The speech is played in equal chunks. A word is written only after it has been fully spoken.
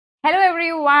Hello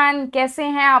everyone, कैसे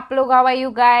हैं आप लोग? How are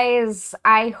you guys?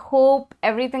 I hope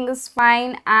everything is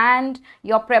fine and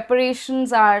your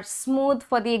preparations are smooth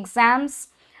for the exams.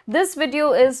 This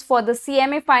video is for the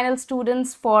CMA final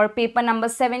students for paper number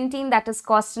 17, that is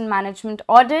Cost and Management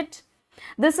Audit.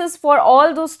 This is for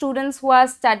all those students who are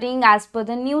studying as per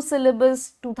the new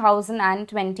syllabus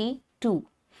 2022.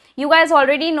 You guys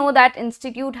already know that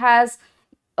Institute has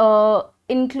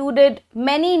included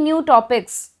many new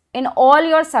topics in all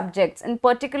your subjects, and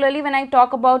particularly when I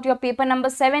talk about your paper number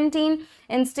 17,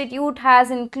 Institute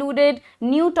has included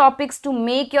new topics to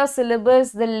make your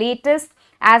syllabus the latest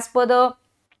as per the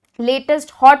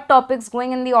latest hot topics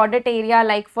going in the audit area,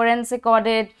 like forensic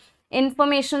audit,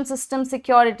 information system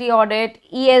security audit,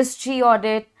 ESG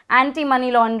audit,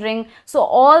 anti-money laundering. So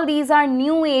all these are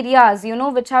new areas,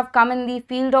 which have come in the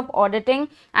field of auditing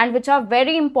and which are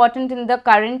very important in the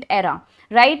current era,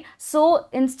 right? So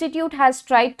Institute has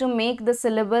tried to make the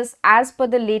syllabus as per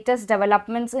the latest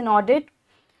developments in audit.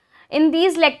 In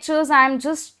these lectures, I am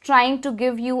just trying to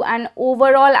give you an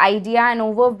overall idea and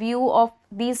overview of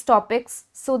these topics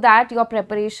so that your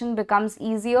preparation becomes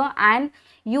easier and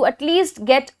you at least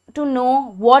get to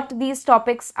know what these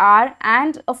topics are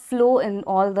and a flow in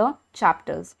all the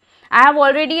chapters. I have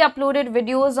already uploaded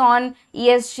videos on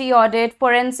ESG audit,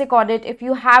 forensic audit. If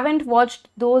you haven't watched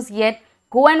those yet,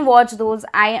 go and watch those.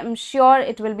 I am sure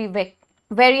it will be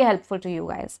very helpful to you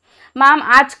guys. Ma'am,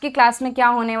 आज के class में क्या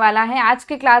होने वाला है? आज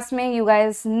के class में you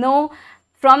guys know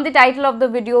from the title of the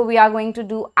video we are going to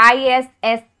do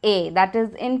ISSA, that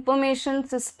is Information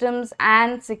Systems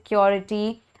and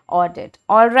Security Audit.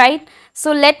 Alright,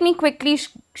 so let me quickly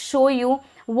show you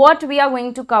what we are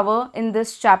going to cover in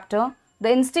this chapter.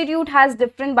 The Institute has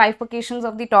different bifurcations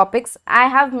of the topics. I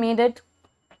have made it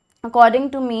according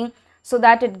to me so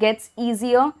that it gets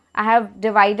easier. I have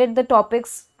divided the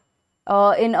topics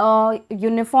in a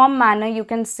uniform manner, you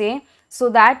can say, so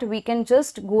that we can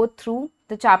just go through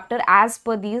the chapter as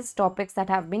per these topics that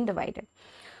have been divided.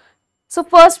 So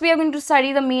first we are going to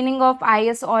study the meaning of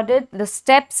IS audit, the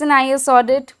steps in IS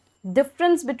audit,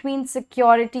 difference between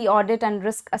security audit and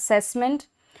risk assessment,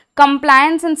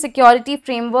 compliance and security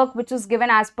framework which is given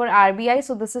as per RBI.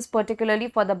 So this is particularly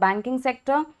for the banking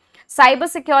sector. Cyber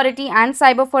security and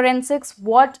cyber forensics,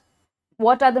 what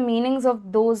are the meanings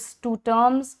of those two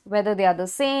terms, whether they are the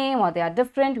same or they are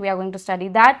different, we are going to study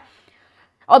that.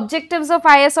 Objectives of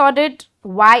IS audit,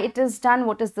 why it is done,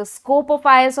 what is the scope of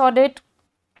IS audit.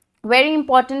 Very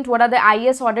important, what are the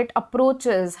IS audit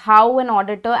approaches, how an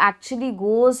auditor actually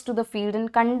goes to the field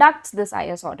and conducts this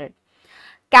IS audit.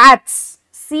 CATs,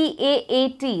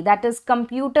 CAAT, that is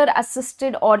computer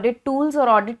assisted audit tools or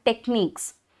audit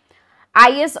techniques.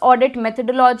 IS audit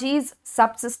methodologies,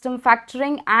 subsystem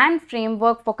factoring and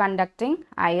framework for conducting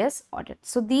IS audit.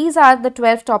 So these are the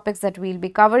 12 topics that we'll be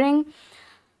covering.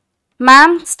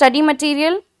 Ma'am, study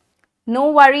material, no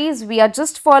worries, we are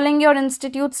just following your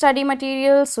Institute study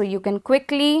material, so you can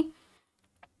quickly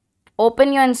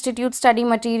open your Institute study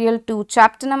material to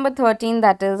chapter number 13,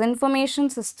 that is Information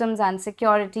Systems and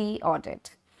Security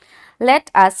Audit. Let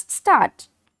us start.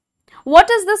 What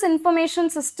is this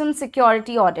Information System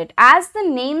Security Audit? As the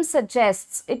name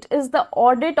suggests, it is the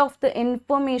audit of the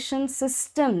information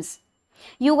systems.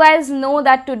 You guys know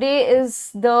that today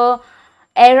is the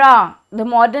era, the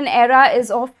modern era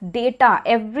is of data.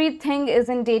 Everything is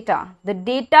in data. The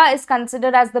data is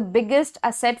considered as the biggest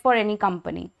asset for any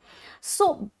company.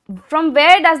 So from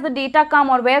where does the data come,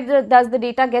 or where does the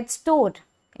data get stored?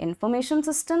 Information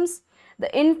systems.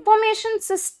 The information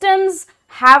systems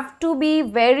have to be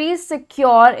very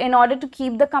secure in order to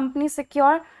keep the company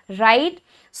secure, right?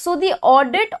 So the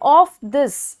audit of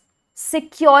this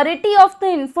security of the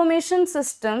information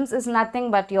systems is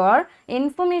nothing but your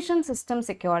Information System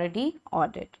Security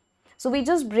Audit. So we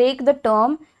just break the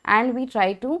term and we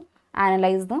try to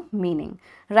analyze the meaning,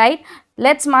 right?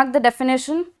 Let's mark the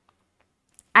definition.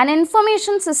 An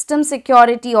Information System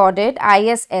Security Audit,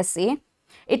 ISSA,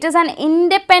 it is an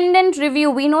independent review.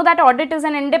 We know that audit is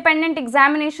an independent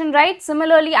examination, right?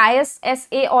 Similarly,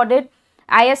 ISSA audit,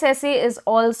 ISSA is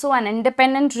also an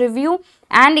independent review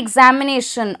and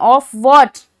examination of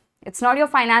what? It's not your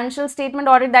financial statement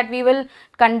audit that we will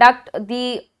conduct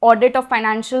the audit of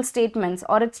financial statements,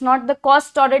 or it's not the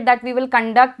cost audit that we will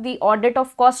conduct the audit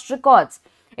of cost records.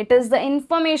 It is the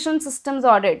information systems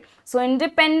audit. So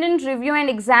independent review and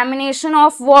examination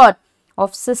of what?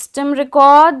 Of system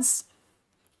records,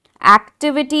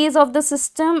 activities of the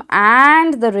system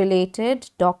and the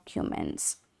related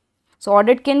documents. So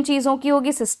audit किन चीजों की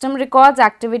होगी? System records,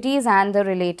 activities and the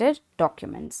related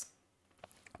documents.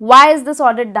 Why is this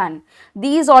audit done?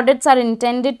 These audits are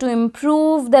intended to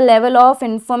improve the level of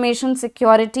information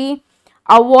security,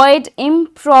 avoid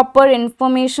improper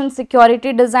information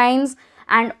security designs,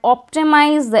 and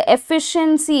optimize the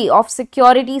efficiency of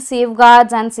security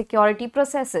safeguards and security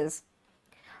processes.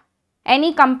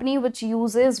 Any company which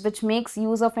makes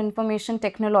use of information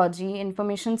technology,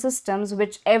 information systems,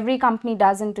 which every company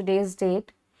does in today's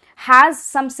date, has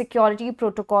some security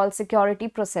protocols, security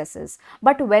processes,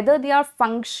 but whether they are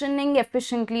functioning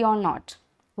efficiently or not,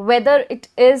 whether it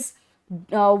is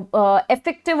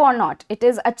effective or not, it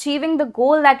is achieving the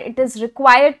goal that it is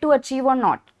required to achieve or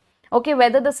not, okay,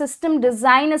 whether the system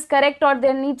design is correct or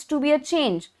there needs to be a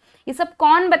change, ये सब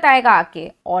कौन बताएगा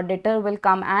आके? Auditor will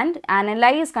come and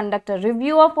analyze, conduct a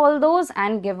review of all those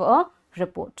and give a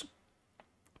report.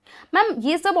 Ma'am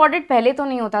ये सब audit पहले तो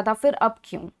नहीं होता था, फिर अब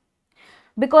क्यों?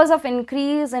 Because of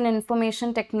increase in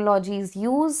information technologies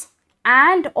use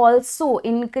and also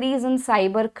increase in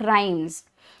cyber crimes.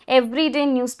 Everyday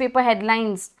newspaper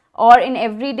headlines or in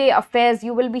everyday affairs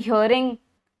you will be hearing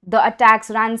the attacks,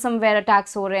 ransomware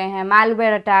attacks हो रहे हैं,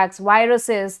 malware attacks,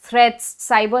 viruses, threats,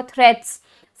 cyber threats,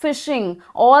 phishing.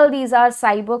 All these are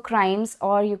cyber crimes,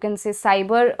 or you can say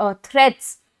cyber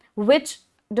threats which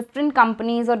different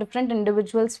companies or different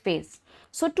individuals face.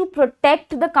 So to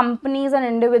protect the companies and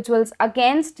individuals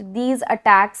against these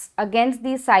attacks, against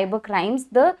these cyber crimes,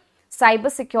 the cyber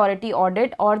security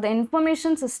audit or the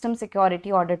information system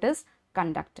security audit is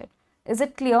conducted. Is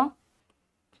it clear?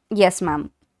 Yes,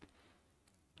 ma'am.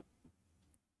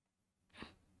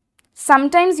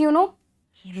 Sometimes, you know,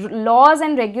 laws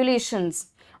and regulations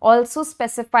also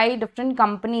specify different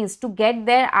companies to get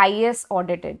their IS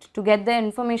audited, to get their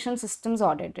information systems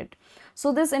audited.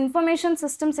 So this information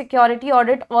system security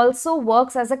audit also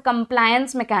works as a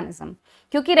compliance mechanism.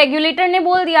 क्योंकि regulator ने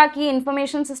बोल दिया कि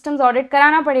information systems audit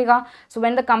कराना पड़ेगा. So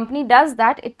when the company does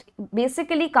that, it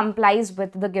basically complies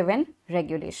with the given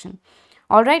regulation,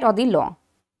 alright, or the law.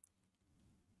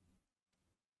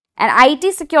 An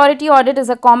IT security audit is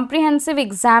a comprehensive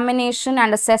examination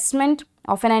and assessment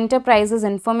of an enterprise's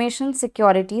information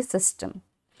security system.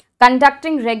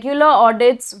 Conducting regular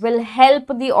audits will help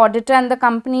the auditor and the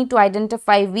company to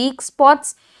identify weak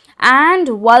spots and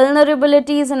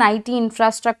vulnerabilities in IT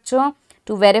infrastructure,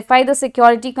 to verify the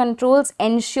security controls,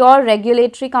 ensure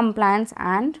regulatory compliance,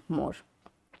 and more.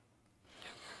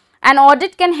 An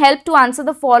audit can help to answer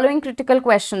the following critical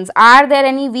questions. Are there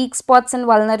any weak spots and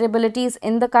vulnerabilities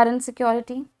in the current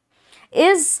security?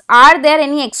 Are there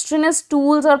any extraneous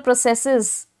tools or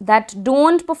processes that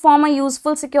don't perform a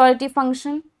useful security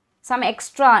function? Some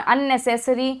extra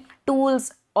unnecessary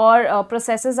tools or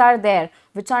processes are there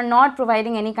which are not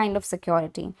providing any kind of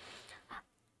security.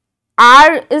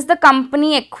 Is the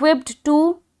company equipped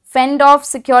to fend off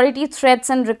security threats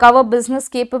and recover business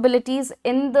capabilities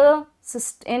in the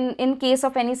in case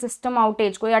of any system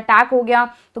outage? कोई attack हो गया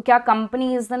तो क्या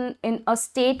company is in a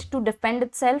state to defend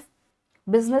itself?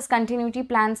 Business continuity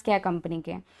plans क्या है company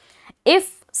के?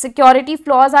 If security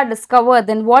flaws are discovered,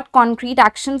 then what concrete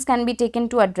actions can be taken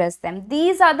to address them?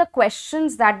 These are the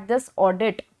questions that this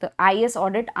audit, the IS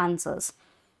audit, answers.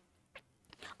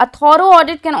 A thorough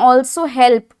audit can also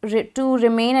help to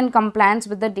remain in compliance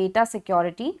with the data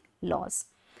security laws.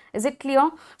 Is it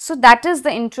clear? So that is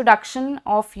the introduction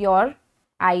of your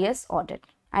IS audit.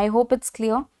 I hope it's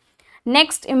clear.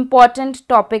 Next important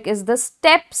topic is the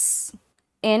steps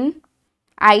in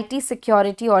IT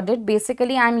security audit.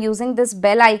 Basically, I am using this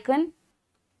bell icon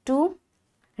to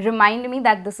remind me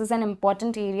that this is an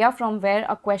important area from where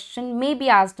a question may be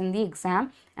asked in the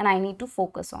exam and I need to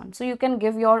focus on. So you can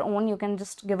give your own, you can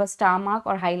just give a star mark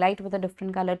or highlight with a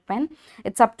different colored pen.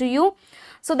 It's up to you.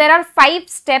 So there are 5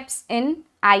 steps in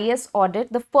IS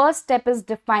audit. The first step is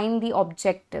define the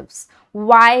objectives.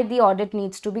 Why the audit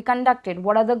needs to be conducted?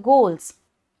 What are the goals?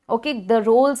 Okay, the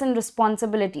roles and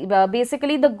responsibility,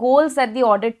 basically the goals that the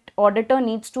auditor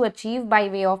needs to achieve by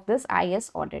way of this IS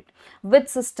audit. Which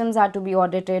systems are to be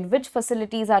audited, which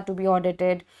facilities are to be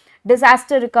audited,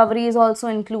 disaster recovery is also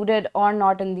included or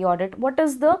not in the audit. What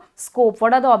is the scope,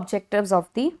 what are the objectives of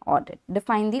the audit?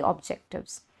 Define the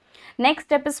objectives. Next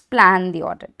step is plan the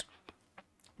audit.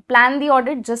 Plan the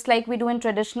audit just like we do in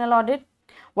traditional audit.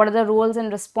 What are the roles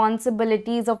and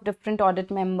responsibilities of different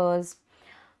audit members?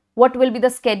 What will be the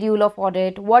schedule of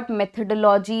audit? What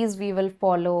methodologies we will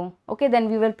follow? Okay, then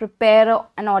we will prepare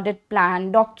an audit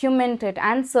plan, document it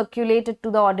and circulate it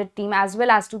to the audit team as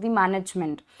well as to the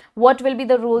management. What will be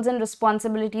the roles and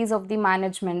responsibilities of the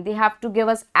management? They have to give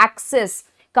us access,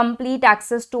 complete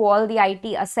access to all the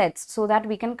IT assets so that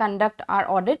we can conduct our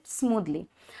audit smoothly.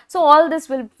 So all this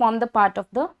will form the part of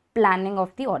the planning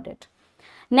of the audit.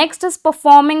 Next is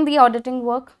performing the auditing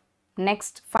work.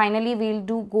 Next, finally, we'll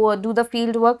do the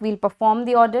field work. We'll perform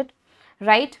the audit,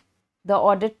 right? The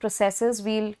audit processes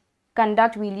we'll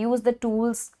conduct. We'll use the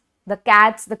tools, the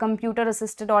CATs, the computer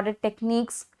assisted audit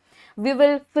techniques. We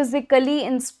will physically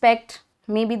inspect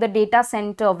maybe the data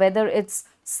center, whether it's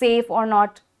safe or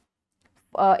not,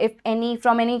 if any,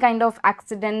 from any kind of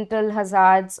accidental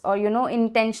hazards, or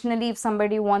intentionally, if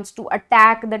somebody wants to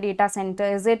attack the data center,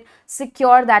 is it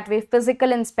secure that way?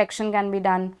 Physical inspection can be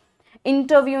done,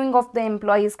 interviewing of the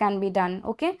employees can be done.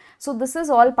 Okay, so this is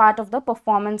all part of the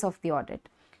performance of the audit.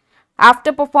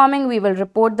 After performing, we will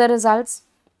report the results.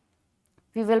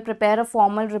 We will prepare a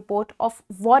formal report of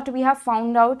what we have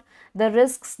found out, the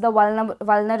risks, the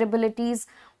vulnerabilities,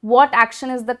 what action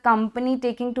is the company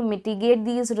taking to mitigate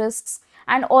these risks,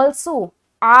 and also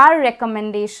our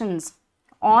recommendations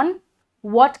on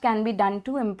what can be done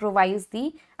to improvise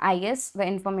the IS, the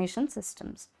information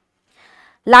systems.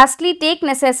 Lastly, take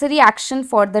necessary action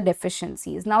for the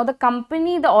deficiencies. Now, the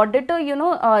company, the auditor,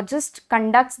 just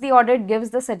conducts the audit, gives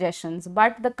the suggestions,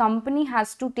 but the company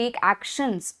has to take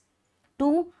actions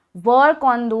to work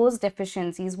on those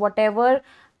deficiencies. Whatever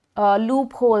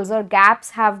loopholes or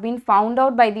gaps have been found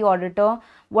out by the auditor,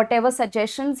 whatever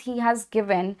suggestions he has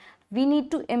given, we need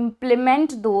to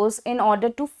implement those in order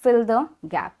to fill the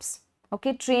gaps.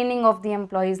 Okay, training of the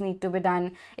employees need to be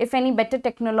done. If any better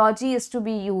technology is to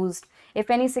be used, if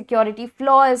any security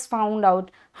flaw is found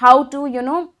out, how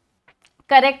to,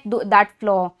 correct that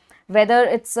flaw, whether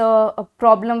it's a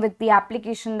problem with the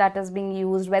application that is being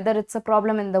used, whether it's a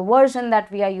problem in the version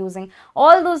that we are using,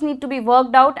 all those need to be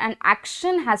worked out and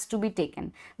action has to be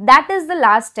taken. That is the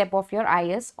last step of your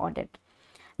IS audit.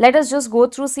 Let us just go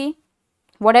through, see,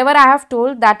 whatever I have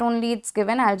told, that only it's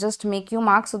given. I'll just make you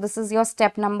mark. So this is your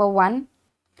step number 1.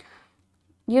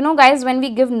 Guys, when we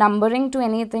give numbering to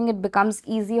anything, it becomes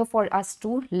easier for us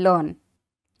to learn.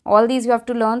 All these you have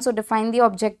to learn. So define the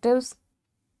objectives,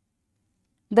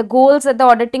 the goals that the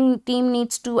auditing team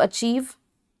needs to achieve.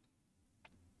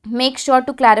 Make sure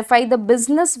to clarify the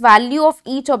business value of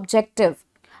each objective.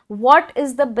 What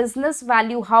is the business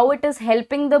value? How it is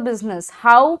helping the business?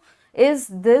 How is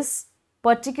this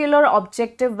particular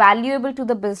objective valuable to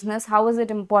the business? How is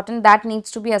it important? That needs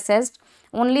to be assessed.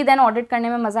 Only then audit करने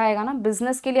में मजा आएगा ना.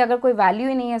 Business के लिए अगर कोई value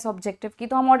ही नहीं है इस objective की,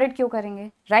 तो हम audit क्यों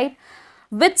करेंगे, right?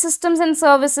 Which systems and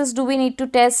services do we need to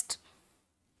test?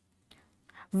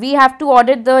 We have to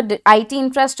audit the IT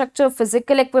infrastructure,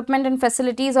 physical equipment and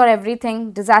facilities, or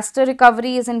everything. Disaster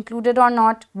recovery is included or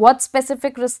not? What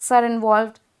specific risks are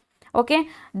involved? Okay,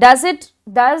 does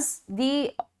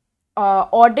the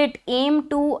audit aim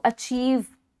to achieve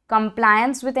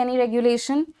compliance with any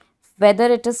regulation? Whether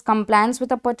it is compliance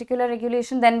with a particular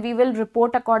regulation, then we will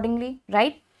report accordingly,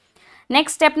 right?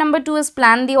 Next, step number 2 is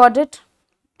plan the audit.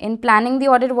 In planning the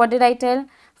audit, what did I tell?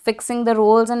 Fixing the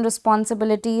roles and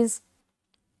responsibilities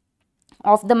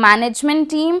of the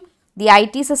management team, the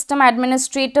IT system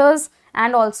administrators,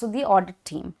 and also the audit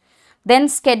team. Then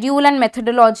schedule and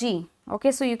methodology.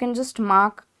 Okay, so you can just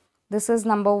mark, this is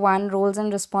number 1, roles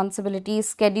and responsibilities.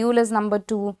 Schedule is number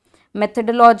 2.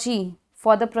 Methodology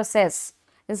for the process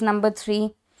is number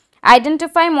 3.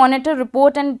 Identify, monitor,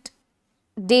 report and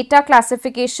data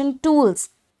classification tools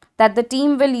that the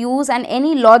team will use, and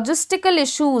any logistical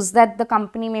issues that the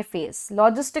company may face.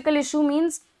 Logistical issue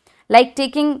means like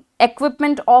taking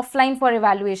equipment offline for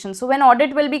evaluation. So when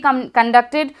audit will be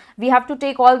conducted, we have to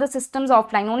take all the systems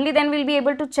offline. Only then we'll be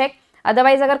able to check.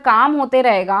 Otherwise, agar kaam hote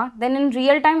rahega, then in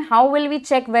real time, how will we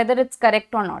check whether it's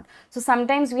correct or not? So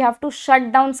sometimes we have to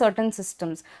shut down certain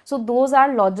systems. So those are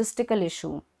logistical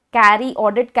issue.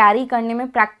 Audit carry karne mein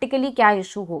practically kya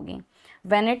issue hogi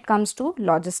when it comes to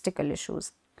logistical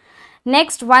issues.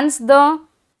 Next, once the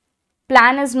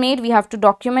plan is made, we have to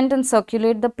document and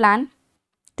circulate the plan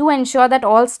to ensure that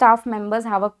all staff members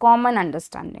have a common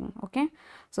understanding. Okay,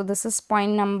 so this is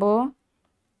point number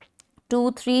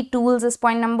 2. 3 tools is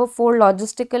point number 4,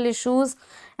 logistical issues,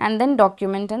 and then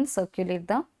document and circulate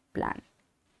the plan.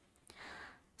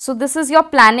 So this is your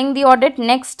planning the audit.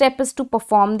 Next step is to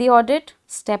perform the audit.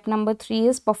 Step number 3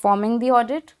 is performing the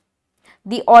audit.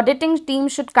 The auditing team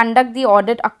should conduct the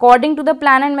audit according to the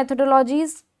plan and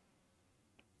methodologies.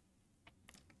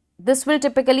 This will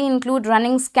typically include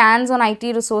running scans on IT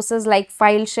resources like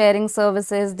file sharing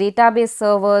services, database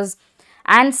servers,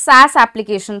 and SaaS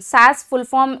applications. SaaS full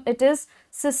form, it is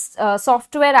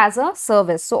software as a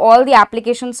service. So all the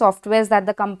application softwares that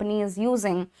the company is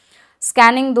using,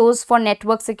 scanning those for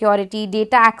network security,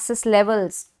 data access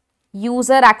levels,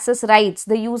 user access rights.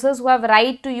 The users who have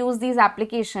right to use these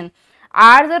applications,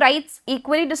 are the rights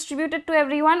equally distributed to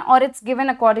everyone, or it's given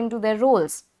according to their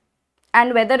roles?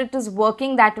 and whether it is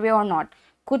working that way or not.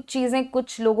 कुछ चीज़ें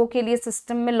कुछ लोगों के लिए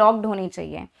system में locked होनी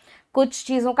चाहिए, कुछ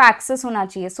चीज़ों का एक्सेस होना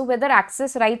चाहिए. So whether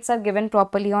access rights are given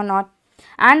properly or not,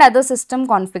 and other system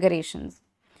configurations.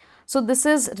 So this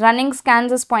is running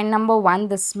scans is point number 1,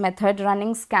 this method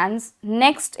running scans.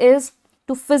 Next is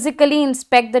to physically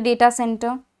inspect the data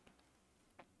center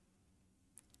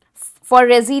for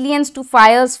resilience to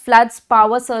fires, floods,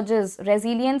 power surges.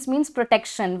 Resilience means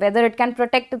protection, whether it can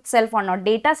protect itself or not.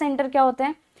 Data center क्या होता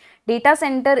है? Data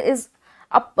center is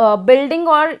a building,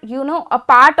 or a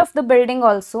part of the building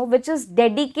also, which is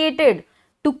dedicated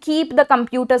to keep the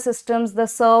computer systems, the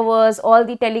servers, all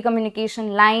the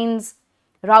telecommunication lines,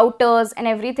 routers and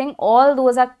everything, all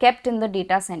those are kept in the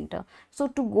data center. So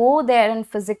to go there and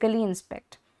physically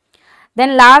inspect.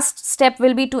 Then last step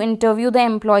will be to interview the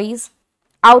employees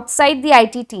outside the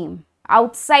IT team,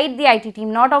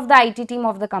 not of the IT team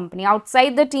of the company,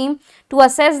 outside the team, to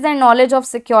assess their knowledge of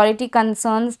security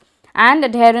concerns and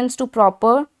adherence to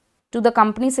the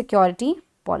company security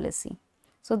policy.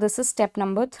 So this is step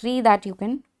number 3 that you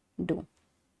can do.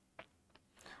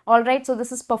 Alright, so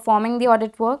this is performing the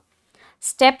audit work.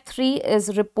 Step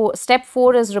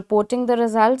 4 is reporting the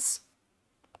results.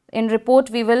 In report,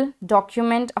 we will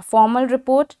document a formal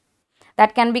report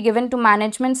that can be given to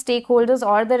management, stakeholders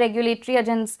or the regulatory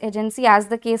agency as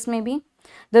the case may be.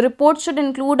 The report should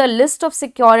include a list of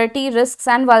security risks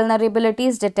and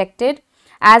vulnerabilities detected,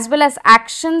 as well as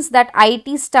actions that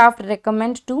IT staff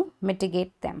recommend to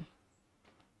mitigate them.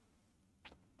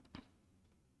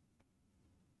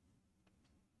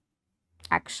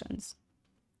 Actions.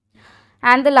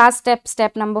 And the last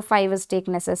step number 5 is take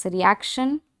necessary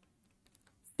action.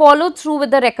 Follow through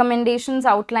with the recommendations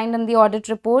outlined in the audit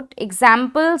report.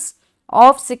 Examples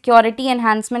of security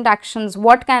enhancement actions.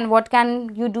 What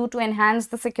can you do to enhance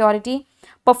the security?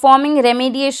 Performing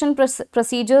remediation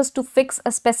procedures to fix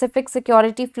a specific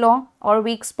security flaw or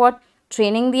weak spot.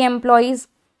 Training the employees.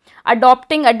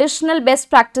 Adopting additional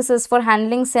best practices for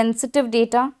handling sensitive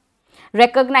data.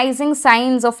 Recognizing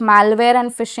signs of malware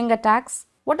and phishing attacks.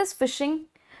 What is phishing?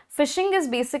 Phishing is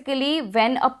basically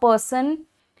when a person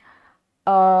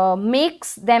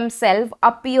makes themselves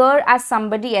appear as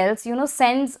somebody else,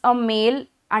 sends a mail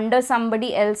under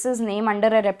somebody else's name, under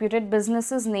a reputed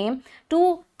business's name,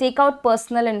 to take out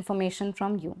personal information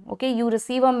from you. Okay, you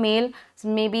receive a mail,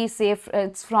 maybe say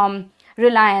it's from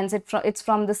Reliance, it's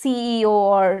from the CEO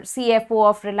or CFO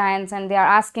of Reliance, and they are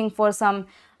asking for some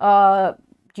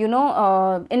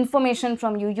information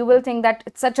from you. You will think that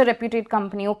it's such a reputed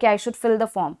company, okay, I should fill the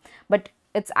form, but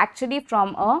it's actually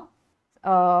from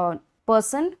a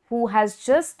person who has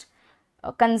just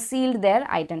concealed their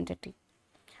identity.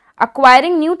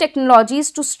 Acquiring new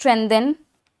technologies to strengthen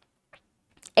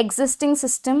existing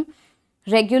system.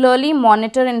 Regularly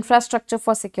monitor infrastructure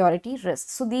for security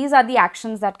risks. So these are the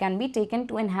actions that can be taken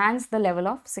to enhance the level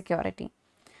of security.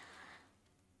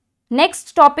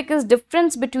 Next topic is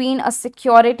difference between a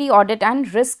security audit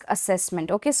and risk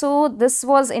assessment. Okay, so this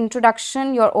was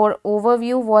introduction. Your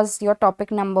overview was your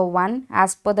topic number 1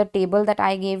 as per the table that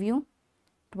I gave you.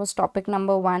 It was topic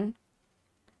number 1.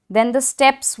 Then the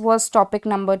steps was topic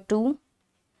number 2.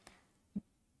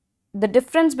 The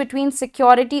difference between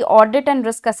security audit and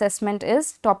risk assessment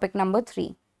is topic number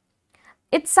 3.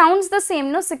 It sounds the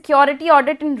same, no? Security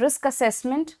audit and risk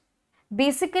assessment.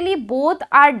 Basically, both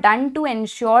are done to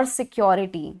ensure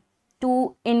security,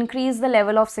 to increase the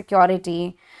level of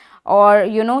security, or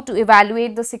to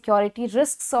evaluate the security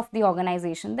risks of the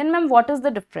organization. Then ma'am, what is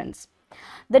the difference?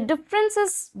 The difference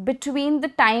is between the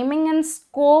timing and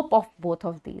scope of both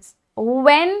of these.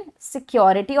 When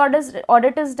security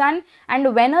audit is done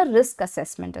and when a risk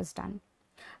assessment is done.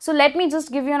 So let me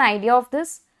just give you an idea of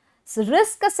this. So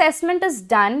risk assessment is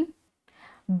done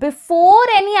before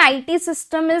any IT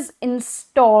system is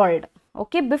installed.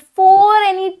 Okay, before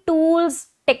any tools,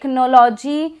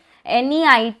 technology, any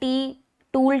IT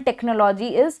tool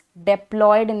technology is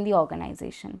deployed in the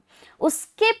organization.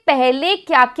 उसके पहले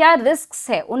क्या risks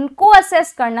है उनको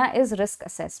assess करना is risk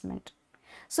assessment.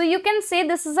 So you can say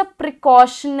this is a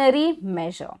precautionary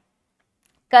measure.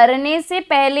 करने से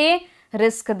पहले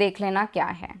risk देख लेना क्या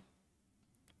है.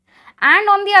 And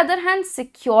on the other hand,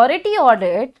 security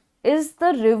audit is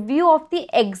the review of the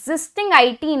existing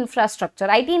IT infrastructure.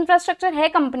 IT infrastructure है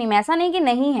company में, ऐसा नहीं कि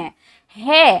नहीं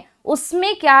है,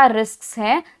 उसमें क्या risks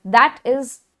है, that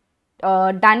is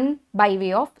done by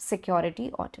way of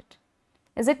security audit.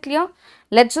 Is it clear?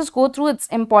 Let's just go through. It's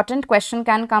important. Question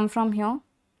can come from here.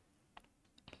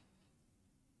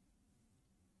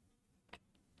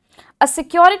 A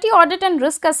security audit and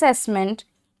risk assessment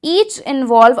Each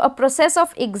involve a process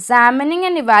of examining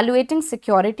and evaluating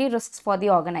security risks for the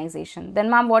organization. Then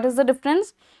ma'am, what is the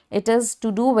difference? It is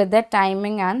to do with the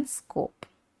timing and scope.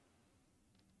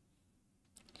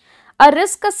 A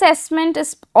risk assessment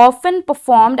is often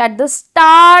performed at the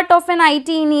start of an IT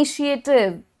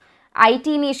initiative. IT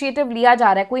initiative लिया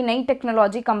जा रहा है, कोई नई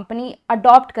technology company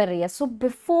adopt कर रही है. So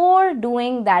before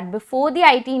doing that, before the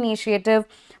IT initiative,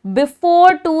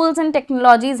 before tools and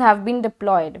technologies have been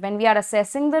deployed, when we are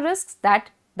assessing the risks,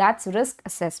 that's risk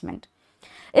assessment.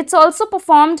 It's also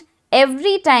performed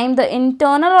every time the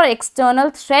internal or external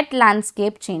threat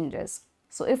landscape changes.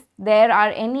 So if there are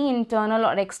any internal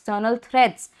or external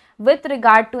threats with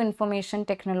regard to information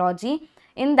technology,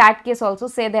 in that case also,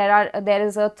 say there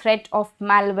is a threat of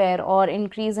malware or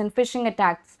increase in phishing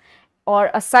attacks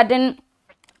or a sudden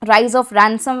rise of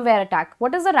ransomware attack.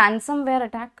 What is a ransomware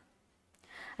attack?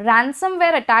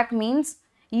 Ransomware attack means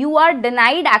you are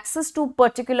denied access to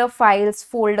particular files,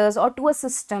 folders, or to a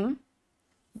system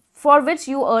for which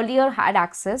you earlier had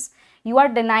access. You are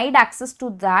denied access to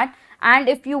that, and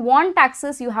if you want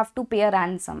access, you have to pay a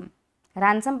ransom.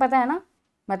 Ransom पता है ना?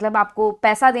 मतलब आपको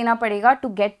पैसा देना पड़ेगा to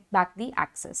get back the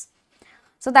access.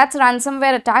 So that's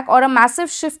ransomware attack. Or a massive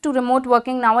shift to remote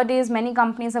working. Nowadays many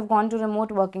companies have gone to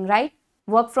remote working, right?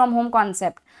 Work from home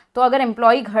concept. तो अगर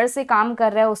employee घर से काम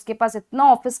कर रहा है, उसके पास इतना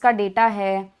office का data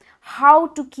है, how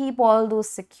to keep all those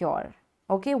secure?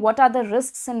 Okay, what are the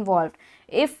risks involved?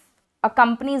 If a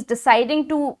company is deciding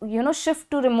to,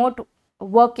 shift to remote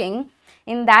working,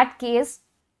 in that case,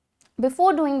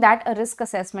 before doing that, a risk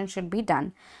assessment should be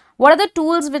done. What are the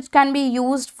tools which can be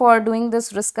used for doing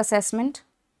this risk assessment?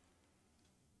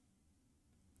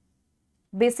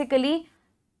 Basically,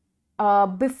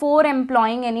 before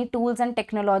employing any tools and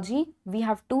technology, we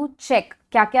have to check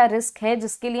क्या-क्या risk है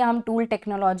जिसके लिए हम tool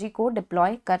technology को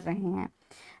deploy कर रहे हैं,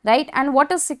 right? And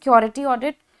what is security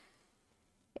audit?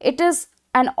 It is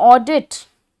an audit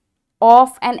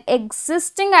of an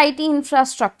existing IT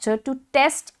infrastructure to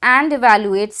test and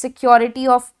evaluate security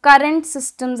of current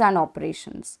systems and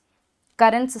operations.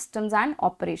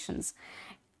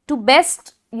 To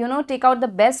best, take out the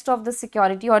best of the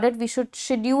security audit, we should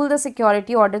schedule the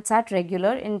security audits at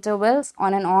regular intervals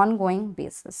on an ongoing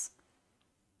basis.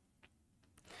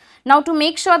 Now, to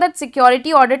make sure that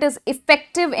security audit is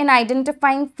effective in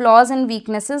identifying flaws and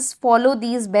weaknesses, follow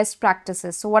these best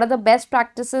practices. So, what are the best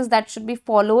practices that should be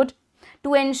followed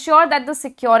to ensure that the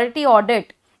security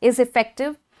audit is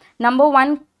effective? Number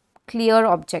one, clear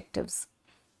objectives.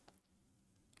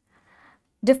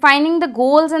 Defining the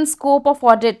goals and scope of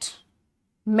audit.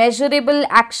 Measurable,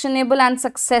 actionable and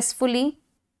successfully.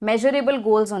 Measurable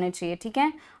goals होने चाहिए, ठीक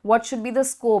है? What should be the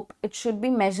scope? It should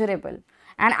be measurable.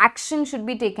 And action should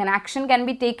be taken. Action can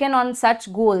be taken on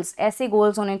such goals. ऐसे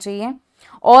goals होने चाहिए.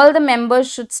 All the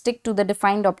members should stick to the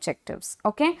defined objectives.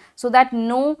 Okay? So that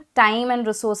no time and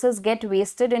resources get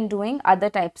wasted in doing other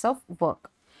types of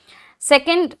work.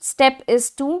 Second step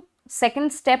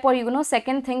second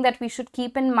thing that we should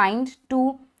keep in mind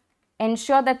to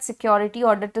ensure that security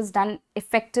audit is done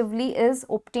effectively is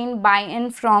obtain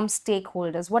buy-in from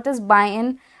stakeholders. What is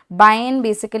buy-in? Buy-in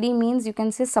basically means, you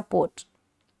can say, support.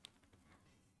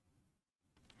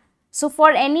 So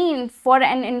for an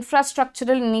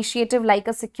infrastructural initiative like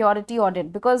a security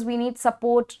audit, because we need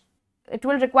support, it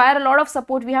will require a lot of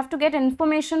support. We have to get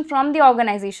information from the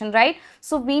organization, right?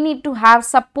 So we need to have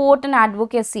support and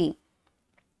advocacy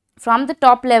from the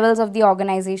top levels of the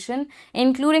organization,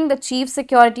 including the Chief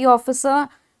Security Officer,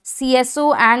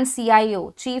 CSO and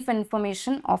CIO, Chief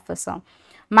Information Officer.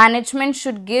 Management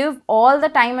should give all the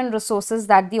time and resources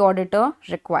that the auditor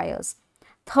requires.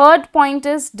 Third point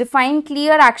is define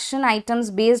clear action items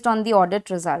based on the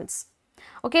audit results.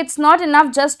 Okay, it's not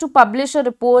enough just to publish a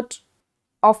report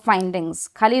of findings.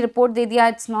 Khali report de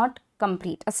diya, it's not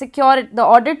complete. The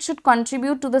audit should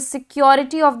contribute to the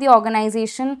security of the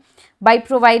organization by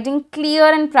providing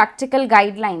clear and practical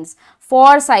guidelines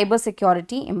for cyber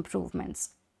security improvements.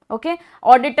 Okay,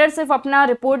 auditor sirf apna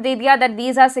report de diya that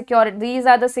these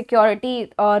are the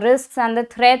security risks and the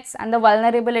threats and the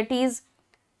vulnerabilities.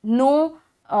 No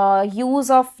use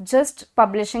of just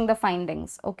publishing the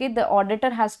findings. Okay, the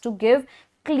auditor has to give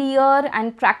clear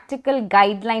and practical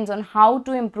guidelines on how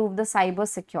to improve the cyber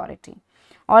security.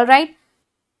 All right.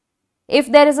 If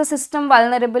there is a system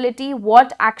vulnerability,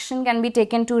 what action can be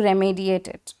taken to remediate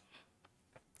it?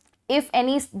 If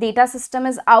any data system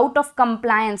is out of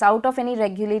compliance, out of any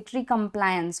regulatory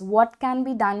compliance, what can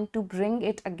be done to bring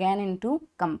it again into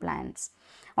compliance?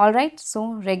 All right.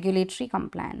 So regulatory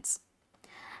compliance.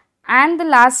 And the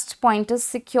last point is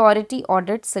security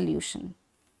audit solution.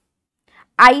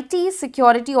 IT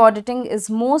security auditing is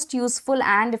most useful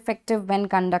and effective when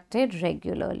conducted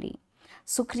regularly.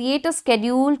 So create a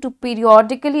schedule to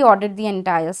periodically audit the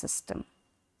entire system.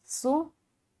 So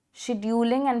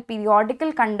scheduling and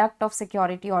periodical conduct of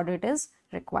security audit is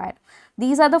required.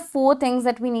 These are the 4 things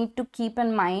that we need to keep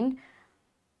in mind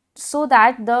so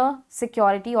that the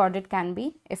security audit can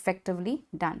be effectively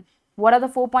done. What are the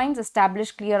 4 points?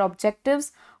 Establish clear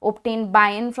objectives, obtain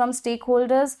buy-in from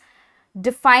stakeholders,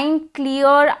 define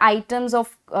clear items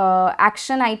of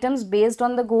action items based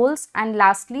on the goals, and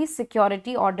lastly,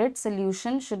 security audit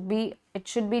solution should be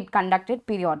conducted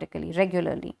periodically,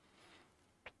 regularly.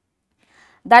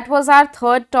 That was our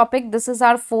 3rd topic. This is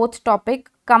our 4th topic,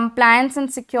 compliance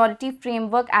and security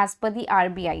framework as per the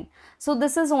RBI. So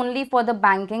this is only for the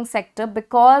banking sector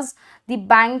because the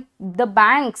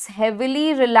banks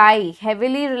heavily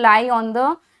rely on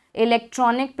the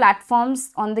electronic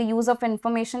platforms, on the use of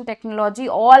information technology.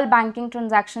 All banking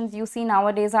transactions you see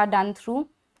nowadays are done through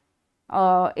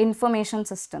information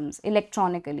systems,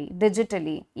 electronically,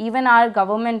 digitally. Even our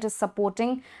government is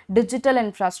supporting digital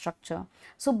infrastructure.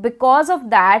 So because of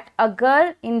that,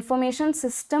 अगर information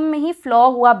system में ही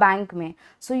flaw हुआ bank में,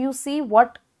 so you see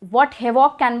what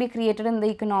havoc can be created in the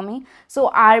economy. So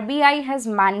RBI has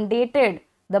mandated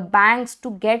the banks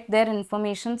to get their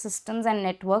information systems and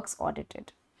networks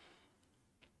audited.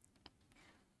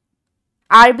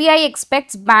 RBI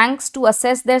expects banks to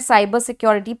assess their cyber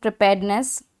security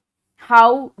preparedness,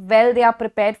 how well they are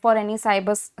prepared for any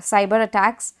cyber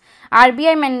attacks.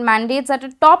 RBI mandates that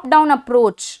a top-down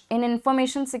approach in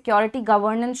information security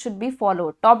governance should be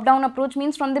followed. Top-down approach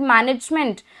means from the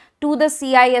management to the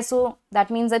CISO, that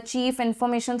means the Chief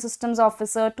Information Systems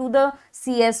Officer, to the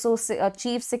CSO,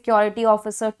 Chief Security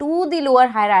Officer, to the lower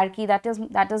hierarchy, that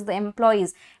is the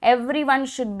employees. Everyone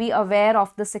should be aware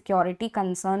of the security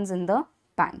concerns in the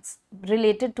banks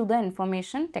related to the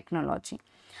information technology.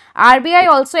 RBI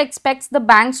also expects the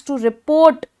banks to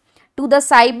report to the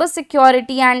Cyber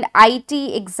Security and IT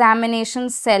Examination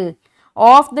Cell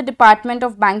of the Department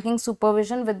of Banking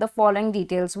Supervision with the following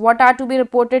details. What are to be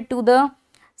reported to the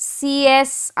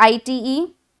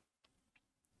CSITE?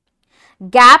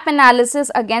 Gap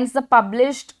analysis against the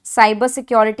published Cyber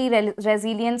Security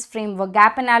Resilience Framework.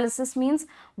 Gap analysis means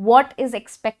what is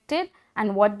expected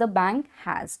and what the bank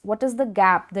has. What is the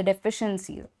gap, the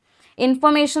deficiency?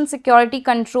 Information security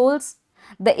controls,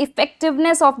 the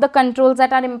effectiveness of the controls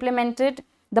that are implemented,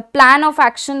 the plan of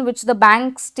action which the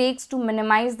banks takes to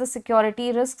minimize the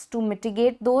security risks, to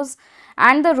mitigate those,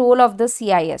 and the role of the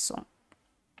CISO.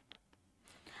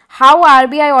 How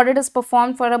RBI audit is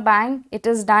performed for a bank? It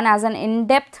is done as an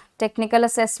in-depth technical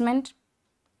assessment,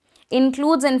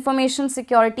 includes information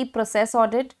security process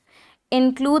audit,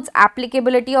 includes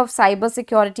applicability of cyber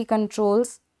security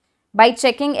controls, by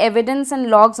checking evidence and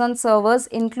logs on servers,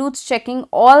 includes checking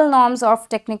all norms of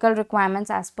technical requirements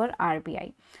as per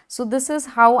RBI. So this is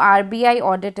how RBI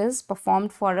audit is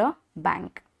performed for a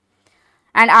bank.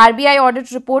 And RBI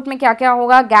audit report में क्या क्या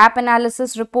होगा? Gap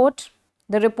analysis report.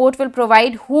 The report will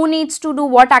provide who needs to do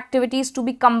what activities to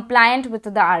be compliant with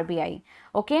the RBI.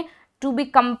 Okay, to be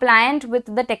compliant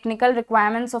with the technical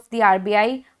requirements of the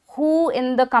RBI, who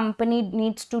in the company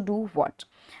needs to do what.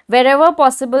 Wherever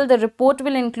possible, the report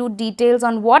will include details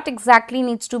on what exactly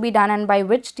needs to be done and by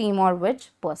which team or which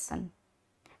person.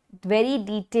 Very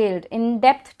detailed,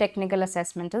 in-depth technical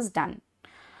assessment is done.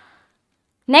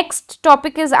 Next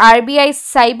topic is RBI's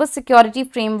cyber security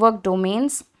framework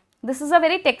domains. This is a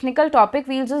very technical topic.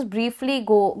 We'll just briefly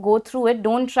go through it.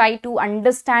 Don't try to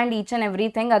understand each and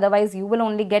everything. Otherwise, you will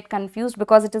only get confused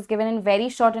because it is given in very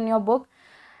short in your book.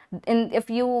 If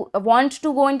you want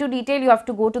to go into detail, you have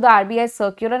to go to the RBI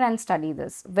circular and study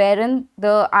this, wherein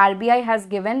the RBI has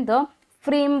given the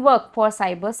framework for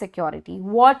cyber security.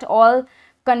 What all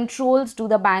controls do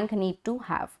the bank need to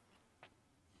have?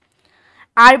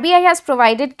 RBI has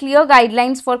provided clear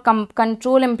guidelines for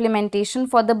control implementation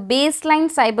for the baseline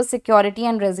cyber security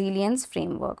and resilience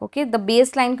framework. Okay, the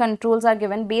baseline controls are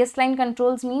given. Baseline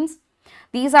controls means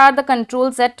these are the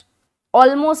controls that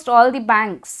almost all the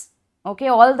banks, okay,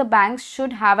 all the banks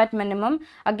should have at minimum.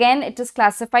 Again, it is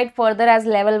classified further as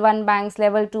level 1 banks,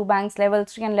 level 2 banks, level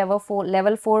 3 and level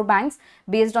 4 banks.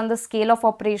 Based on the scale of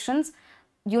operations,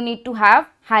 you need to have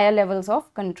higher levels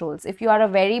of controls. If you are a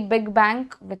very big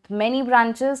bank with many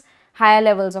branches, higher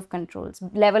levels of controls,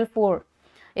 level 4.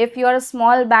 If you are a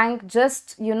small bank,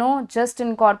 just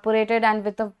incorporated and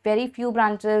with a very few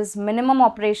branches, minimum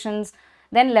operations,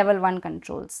 then level 1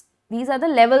 controls. These are the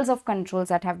levels of controls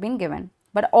that have been given.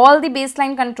 But all the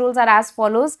baseline controls are as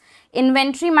follows.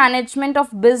 Inventory management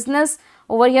of business,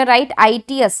 over here write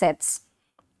IT assets.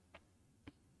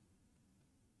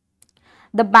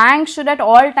 The bank should at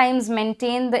all times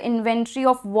maintain the inventory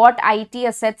of what IT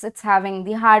assets it's having,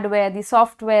 the hardware, the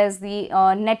softwares,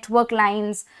 the network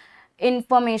lines,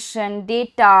 information,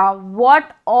 data,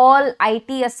 what all IT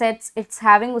assets it's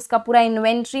having, uska pura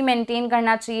inventory maintain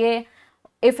karna chahiye.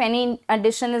 If any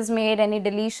addition is made, any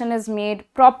deletion is made,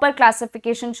 proper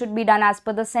classification should be done as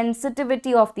per the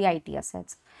sensitivity of the IT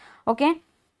assets. Okay.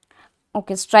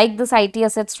 Okay, strike this IT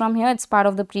assets from here. It's part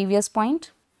of the previous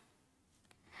point.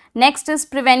 Next is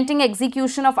preventing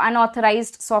execution of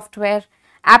unauthorized software.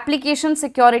 Application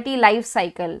security life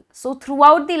cycle. So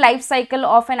throughout the life cycle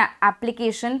of an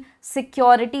application,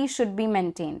 security should be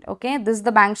maintained. Okay, this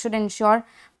the bank should ensure.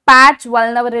 Patch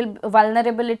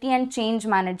vulnerability and change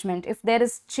management. If there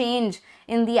is change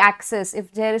in the access,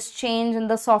 if there is change in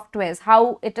the softwares,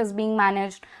 how it is being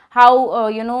managed,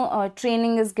 how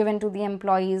training is given to the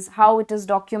employees, how it is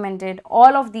documented,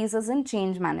 all of these is in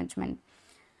change management.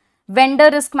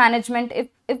 Vendor risk management.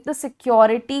 If the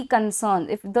security concerns,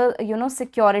 if the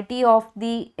security of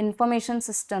the information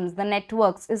systems, the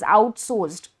networks is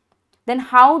outsourced, then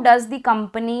how does the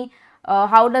company,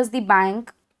 how does the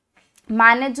bank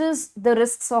manages the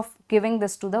risks of giving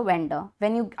this to the vendor?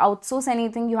 When you outsource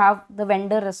anything, you have the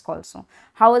vendor risk also.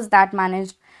 How is that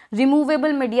managed?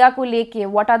 Removable media ko leke,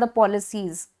 what are the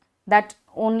policies that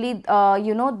only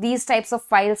these types of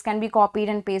files can be copied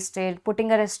and pasted,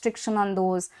 putting a restriction on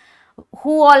those.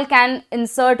 Who all can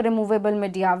insert removable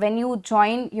media? When you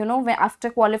join, after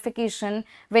qualification,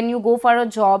 when you go for a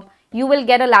job, you will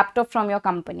get a laptop from your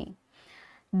company.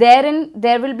 Therein,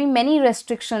 there will be many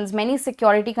restrictions, many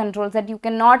security controls that you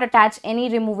cannot attach any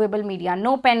removable media.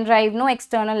 No pen drive, no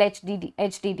external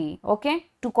HDD, okay,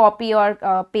 to copy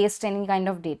or paste any kind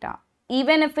of data.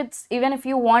 Even if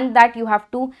you want that, you have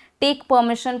to take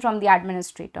permission from the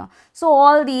administrator. So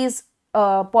all these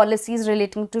policies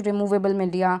relating to removable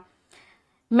media.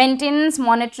 Maintenance,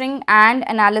 monitoring and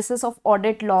analysis of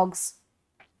audit logs.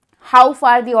 How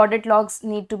far the audit logs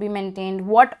need to be maintained,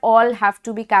 what all have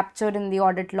to be captured in the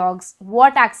audit logs,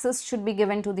 what access should be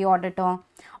given to the auditor,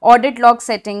 audit log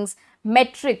settings,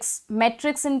 metrics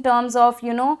in terms of,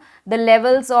 the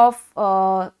levels of,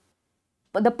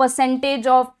 the percentage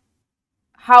of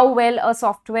how well a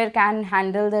software can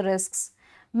handle the risks.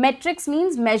 Metrics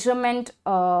means measurement,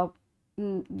 the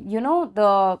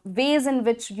ways in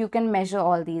which you can measure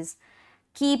all these.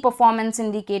 Key performance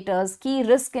indicators, key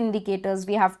risk indicators,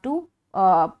 we have to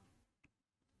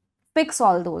fix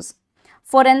all those.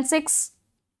 Forensics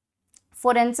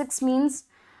means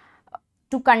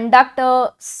to conduct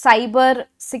a cyber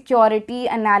security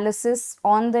analysis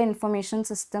on the information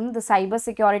system. The cyber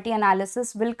security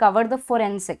analysis will cover the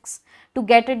forensics to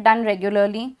get it done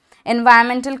regularly.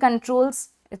 Environmental controls,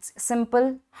 it's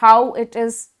simple, how it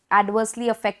is adversely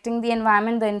affecting the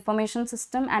environment, the information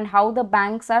system, and how the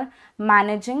banks are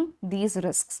managing these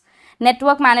risks.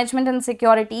 Network management and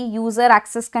security, user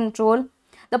access control.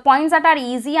 The points that are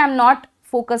easy, I am not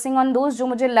focusing on those. Jo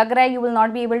mujhe lag raha hai you will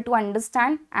not be able to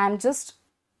understand, I am just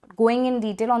going in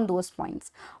detail on those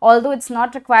points. Although it's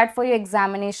not required for your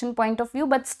examination point of view,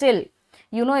 but still,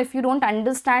 if you don't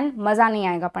understand, maza nahi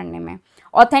aayega padhne mein.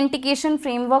 Authentication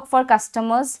framework for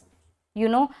customers,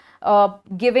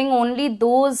 giving only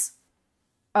those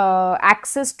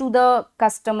access to the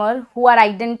customer who are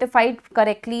identified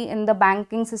correctly in the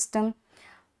banking system.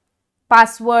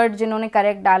 Password जिन्होंने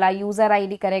correct डाला, user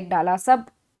ID correct डाला, सब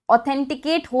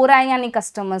authenticate हो रहा है या नहीं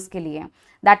customers के लिए,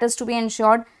 that is to be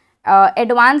ensured.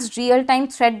 Advanced real-time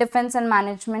threat defense and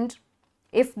management.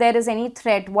 If there is any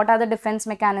threat, what are the defense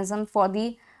mechanisms for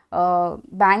the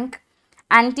bank?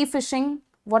 Anti-phishing,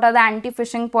 what are the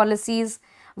anti-phishing policies?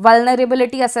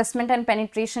 Vulnerability assessment and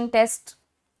penetration test.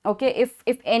 Okay,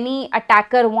 if any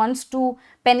attacker wants to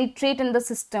penetrate in the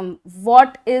system,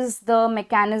 what is the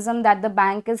mechanism that the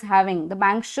bank is having? The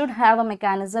bank should have a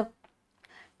mechanism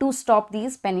to stop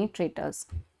these penetrators.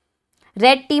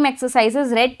 Red team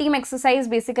exercises. Red team exercise,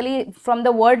 basically from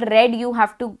the word red, you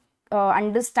have to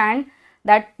understand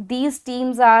that these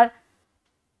teams are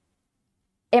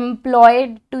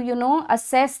employed to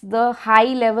assess the high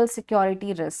level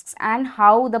security risks and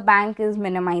how the bank is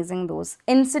minimizing those.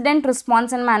 Incident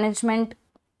response and management.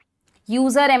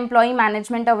 User employee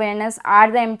management awareness.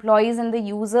 Are the employees and the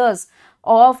users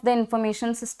of the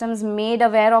information systems made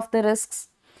aware of the risks?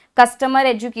 Customer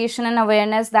education and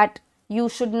awareness, that you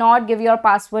should not give your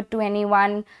password to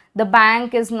anyone. The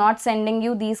bank is not sending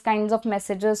you these kinds of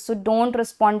messages, so don't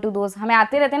respond to those. हमें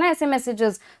आते रहते हैं ना ऐसे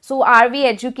messages. So are we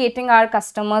educating our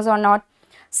customers or not?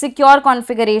 Secure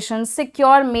configuration,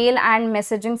 secure mail and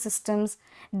messaging systems.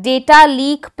 Data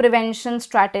leak prevention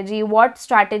strategy. What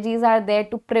strategies are there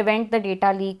to prevent the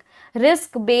data leak?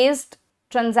 Risk-based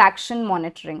transaction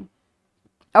monitoring.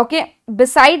 Okay,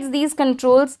 besides these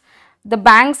controls, the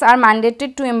banks are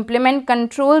mandated to implement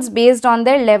controls based on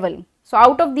their level. So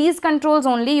out of these controls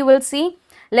only you will see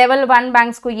level 1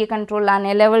 banks ko ye control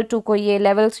laane, level 2 ko ye,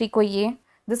 level 3 ko ye.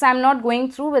 This I am not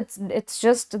going through, it's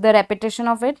just the repetition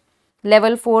of it.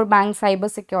 Level 4 bank cyber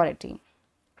security.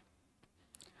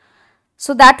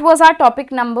 So that was our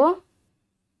topic number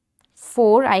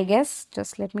 4, I guess.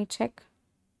 Just let me check.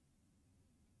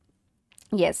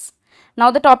 Yes.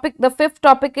 Now the fifth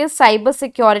topic is cyber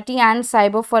security and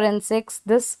cyber forensics.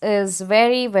 This is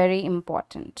very, very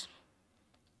important.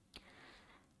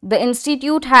 The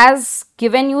institute has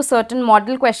given you certain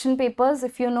model question papers,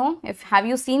 if you know. Have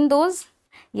you seen those?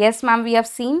 Yes, ma'am, we have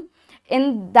seen.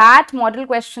 In that model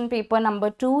question paper number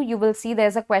 2, you will see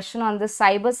there's a question on the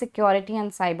cyber security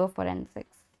and cyber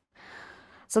forensics.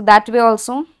 So that way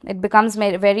also it becomes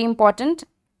very important,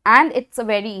 and it's a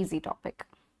very easy topic.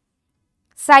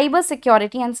 Cyber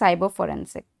security and cyber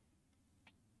forensic.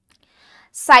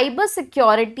 Cyber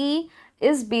security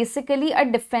is basically a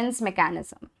defense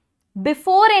mechanism.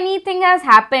 Before anything has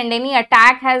happened, any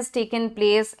attack has taken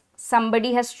place,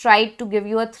 somebody has tried to give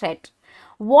you a threat.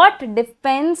 What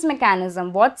defense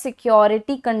mechanism, what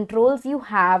security controls you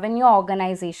have in your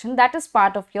organization, that is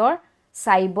part of your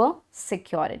cyber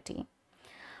security.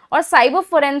 और cyber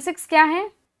forensics क्या है?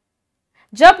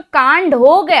 जब कांड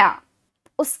हो गया,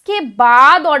 उसके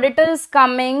बाद auditor is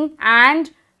coming and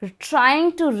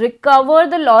trying to recover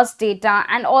the lost data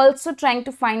and also trying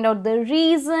to find out the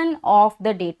reason of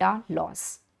the data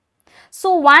loss.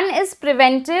 So one is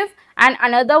preventive and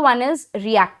another one is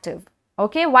reactive.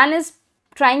 Okay, one is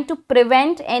trying to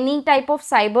prevent any type of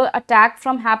cyber attack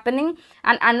from happening,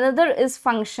 and another is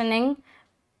functioning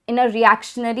in a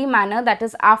reactionary manner, that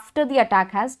is after the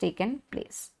attack has taken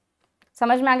place.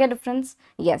 समझ में आ गया difference?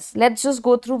 Yes, let's just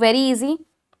go through very easy.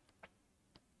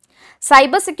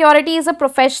 Cyber security is a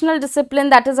professional discipline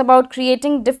that is about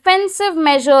creating defensive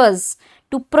measures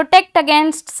to protect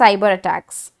against cyber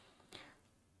attacks.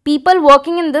 People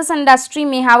working in this industry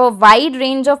may have a wide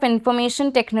range of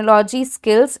information technology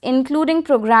skills, including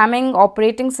programming,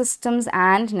 operating systems,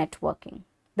 and networking.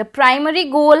 The primary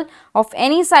goal of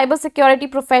any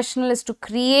cybersecurity professional is to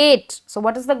create. So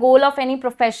what is the goal of any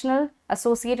professional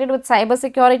associated with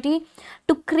cybersecurity?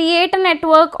 To create a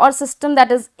network or system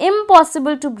that is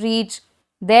impossible to breach,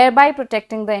 thereby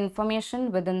protecting the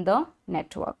information within the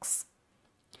networks.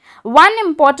 One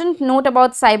important note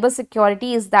about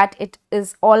cybersecurity is that it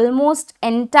is almost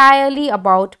entirely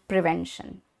about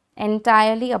prevention.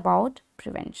 Entirely about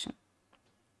prevention.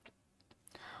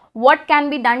 What can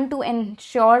be done to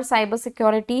ensure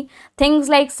cybersecurity? Things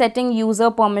like setting user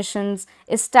permissions,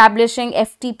 establishing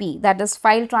FTP, that is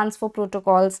file transfer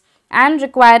protocols, and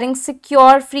requiring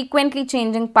secure, frequently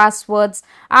changing passwords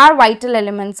are vital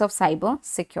elements of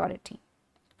cybersecurity.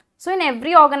 So in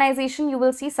every organization, you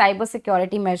will see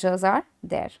cybersecurity measures are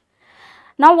there.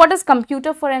 Now, what is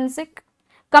computer forensic?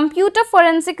 Computer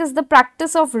forensic is the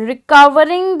practice of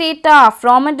recovering data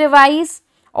from a device,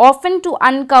 often to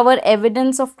uncover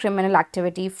evidence of criminal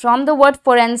activity. From the word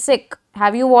forensic,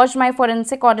 have you watched my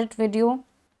forensic audit video?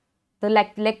 The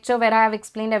lecture where I have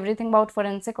explained everything about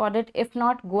forensic audit. If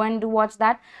not, go and do watch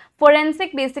that.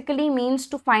 Forensic basically means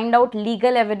to find out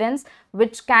legal evidence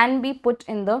which can be put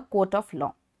in the court of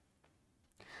law.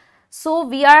 So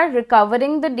we are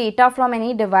recovering the data from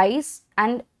any device,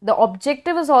 and the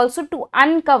objective is also to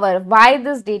uncover why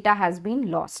this data has been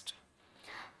lost.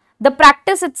 The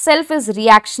practice itself is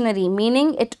reactionary,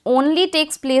 meaning it only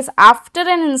takes place after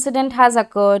an incident has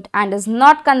occurred and is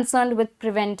not concerned with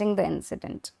preventing the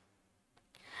incident.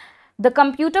 The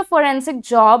computer forensic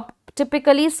job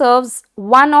typically serves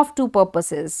one of two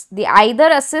purposes. They either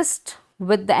assist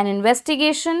with an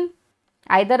investigation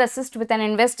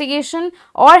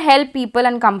or help people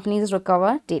and companies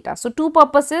recover data. So two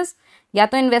purposes, या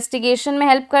तो investigation में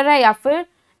help कर रहा है या फिर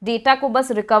data को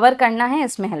बस recover करना है,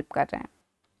 इसमें help कर रहा है.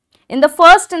 In the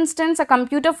first instance, a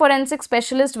computer forensic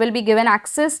specialist will be given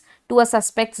access to a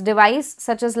suspect's device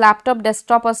such as laptop,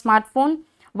 desktop or smartphone.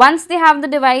 Once they have the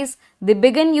device, they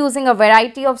begin using a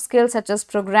variety of skills such as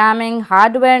programming,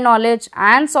 hardware knowledge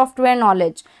and software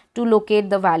knowledge to locate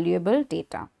the valuable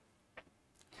data.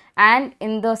 And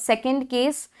in the second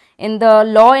case, in the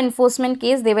law enforcement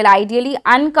case, they will ideally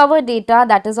uncover data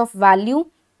that is of value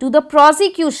to the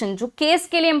prosecution. जो case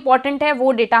के लिए important है,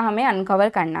 वो data हमें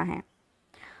uncover करना है.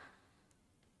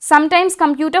 Sometimes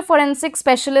computer forensic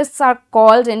specialists are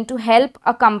called in to help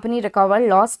a company recover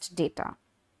lost data.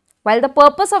 While the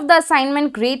purpose of the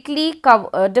assignment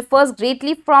differs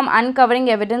greatly from uncovering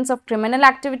evidence of criminal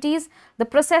activities, the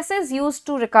processes used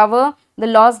to recover the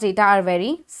lost data are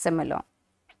very similar.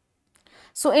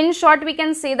 So in short, we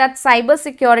can say that cyber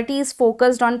security is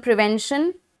focused on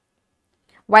prevention,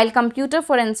 while computer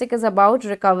forensic is about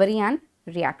recovery and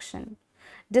reaction.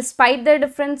 Despite their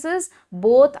differences,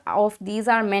 both of these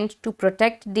are meant to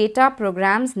protect data,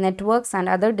 programs, networks, and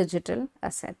other digital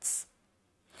assets.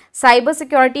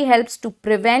 Cybersecurity helps to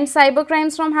prevent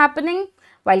cybercrimes from happening,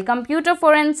 while computer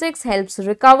forensics helps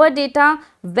recover data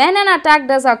when an attack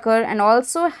does occur and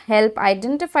also help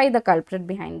identify the culprit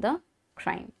behind the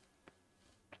crime.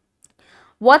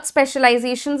 What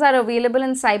specializations are available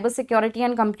in cybersecurity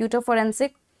and computer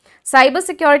forensics?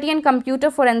 Cybersecurity and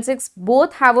computer forensics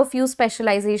both have a few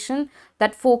specializations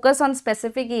that focus on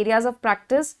specific areas of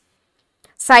practice.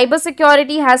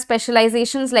 Cybersecurity has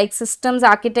specializations like systems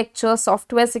architecture,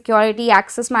 software security,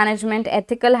 access management,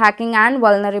 ethical hacking, and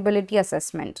vulnerability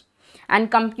assessment. And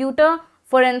computer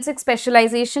forensic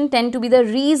specialization tend to be the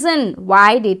reason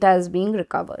why data is being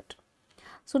recovered.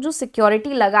 So जो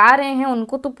security लगा रहे हैं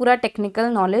उनको तो पूरा technical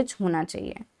knowledge होना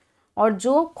चाहिए, और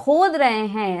जो खोद रहे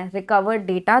हैं recovered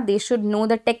data, they should know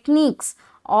the techniques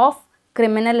of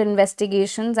criminal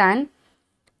investigations and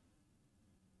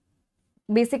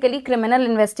basically criminal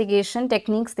investigation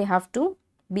techniques they have to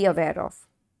be aware of.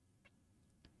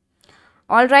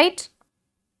 All right.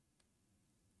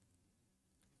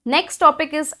 Next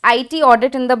topic is IT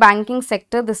audit in the banking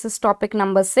sector. This is topic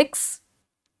number 6.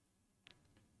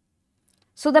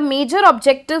 So the major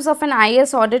objectives of an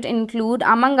IS audit include,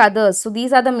 among others, so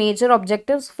these are the major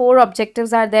objectives, 4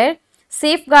 objectives are there: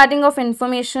 safeguarding of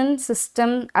information,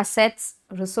 system, assets,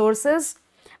 resources,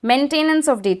 maintenance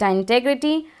of data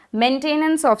integrity,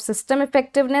 maintenance of system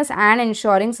effectiveness, and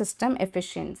ensuring system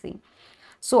efficiency.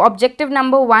 So objective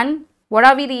number 1, what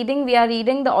are we reading? We are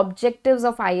reading the objectives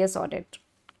of IS audit.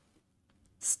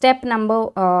 Step number,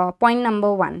 point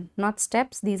number 1, not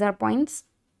steps, these are points.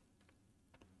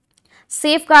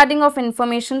 Safeguarding of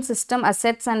information, system,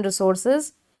 assets, and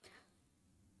resources.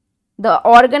 The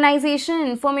organization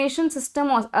information system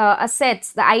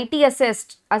assets, the IT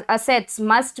assets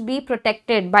must be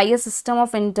protected by a system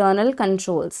of internal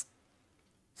controls.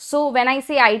 So when I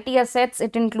say IT assets,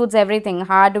 it includes everything: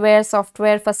 hardware,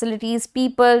 software, facilities,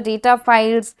 people, data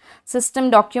files,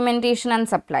 system documentation, and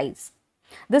supplies.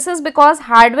 This is because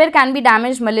hardware can be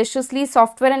damaged maliciously,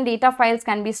 software and data files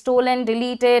can be stolen,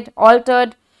 deleted,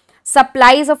 altered.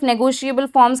 Supplies of negotiable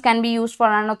forms can be used for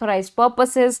unauthorized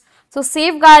purposes. So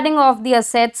safeguarding of the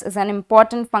assets is an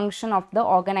important function of the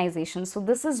organization. So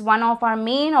this is one of our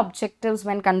main objectives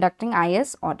when conducting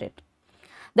IS audit.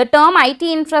 The term IT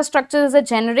infrastructure is a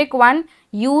generic one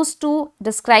used to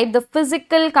describe the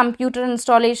physical computer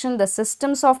installation, the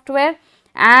system software,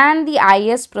 and the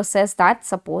IS process that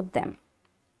support them.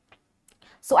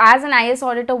 So as an IS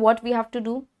auditor, what we have to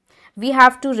do? We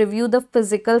have to review the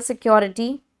physical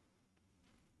security.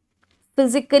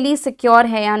 Physically secure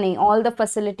hai ya nahi, all the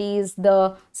facilities,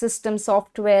 the system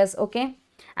softwares, okay?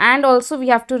 And also we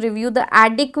have to review the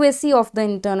adequacy of the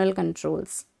internal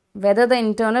controls, whether the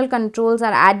internal controls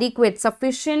are adequate,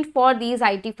 sufficient for these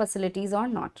IT facilities or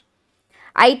not.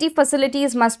 IT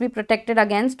facilities must be protected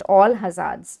against all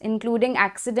hazards, including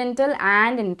accidental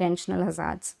and intentional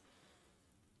hazards.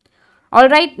 All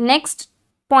right, next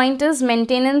point is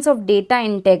maintenance of data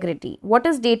integrity. What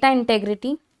is data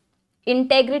integrity?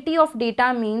 Integrity of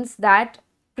data means that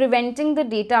preventing the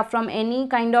data from any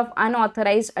kind of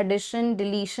unauthorized addition,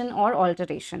 deletion, or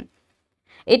alteration.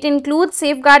 It includes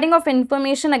safeguarding of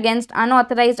information against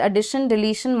unauthorized addition,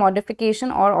 deletion,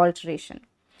 modification, or alteration.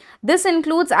 This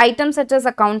includes items such as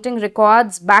accounting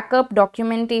records, backup,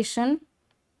 documentation,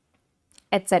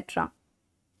 etc.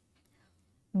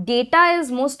 Data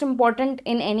is most important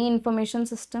in any information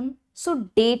system. So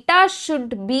data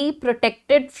should be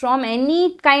protected from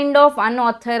any kind of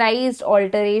unauthorized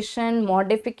alteration,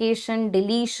 modification,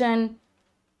 deletion,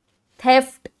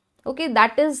 theft. Okay,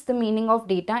 that is the meaning of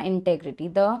data integrity.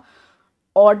 The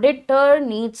auditor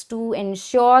needs to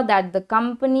ensure that the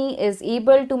company is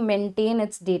able to maintain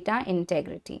its data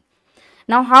integrity.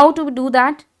 Now, how to do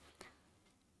that?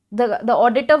 The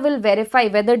auditor will verify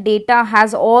whether data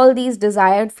has all these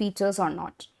desired features or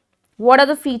not. What are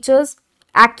the features?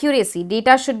 Accuracy.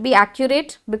 Data should be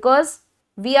accurate because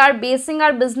we are basing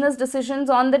our business decisions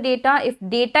on the data. If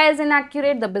data is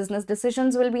inaccurate, the business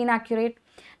decisions will be inaccurate.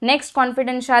 Next,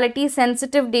 confidentiality.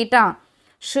 Sensitive data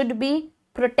should be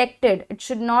protected. It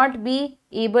should not be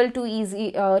able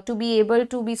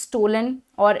to be stolen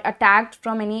or attacked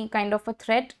from any kind of a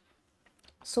threat.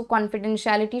 So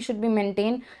confidentiality should be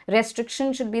maintained.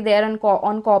 Restriction should be there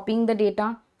on copying the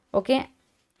data. Okay.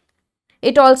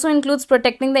 It also includes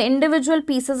protecting the individual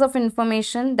pieces of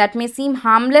information that may seem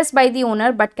harmless by the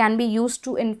owner but can be used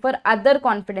to infer other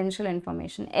confidential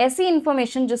information. ऐसी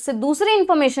information जिससे दूसरी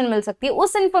information मिल सकती है,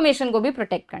 उस information को भी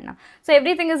protect करना. So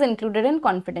everything is included in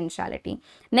confidentiality.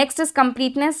 Next is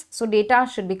completeness. So data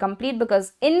should be complete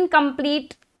because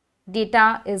incomplete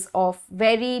data is of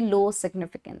very low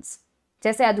significance.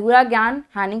 जैसे अधूरा ज्ञान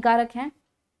हानिकारक है,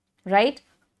 right?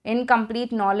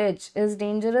 Incomplete knowledge is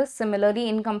dangerous. Similarly,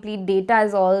 incomplete data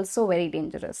is also very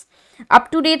dangerous.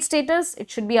 Up-to-date status,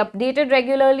 it should be updated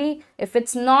regularly. If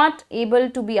it's not able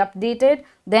to be updated,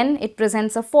 then it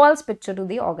presents a false picture to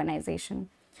the organization.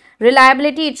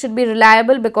 Reliability, it should be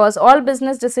reliable because all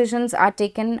business decisions are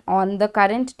taken on the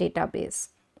current database.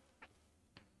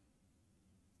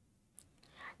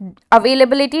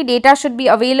 Availability, data should be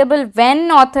available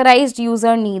when authorized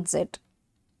user needs it.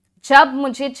 जब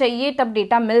मुझे चाहिए तब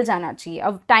data मिल जाना चाहिए.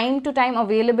 अब time to time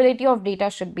availability of data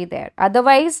should be there.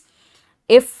 Otherwise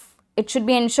if it should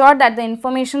be ensured that the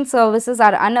information services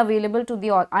are unavailable to the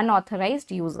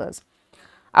unauthorized users.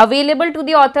 Available to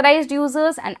the authorized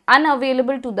users and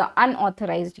unavailable to the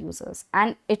unauthorized users.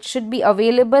 And it should be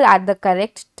available at the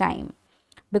correct time.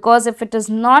 Because if it is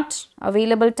not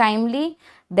available timely,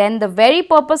 then the very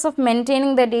purpose of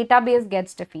maintaining the database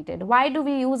gets defeated. Why do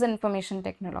we use information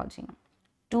technology?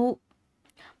 To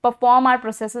perform our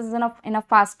processes in a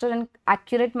faster and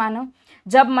accurate manner.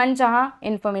 जब मन चाहा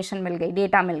information मिल गई,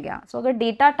 data मिल गया. So अगर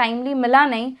data timely मिला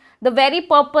नहीं, the very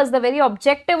purpose, the very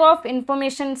objective of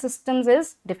information systems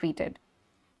is defeated.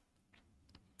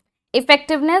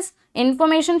 Effectiveness,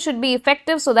 information should be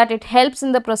effective so that it helps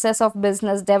in the process of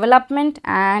business development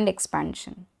and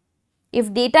expansion.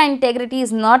 If data integrity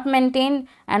is not maintained,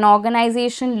 an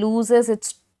organization loses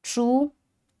its true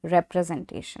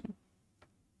representation.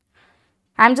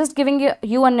 I'm just giving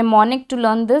you a mnemonic to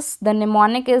learn this. The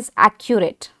mnemonic is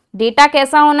accurate. Data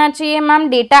कैसा होना चाहिए ma'am?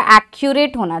 Data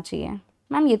accurate होना चाहिए.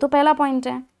 Ma'am ये तो पहला point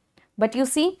है. But you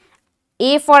see,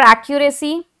 A for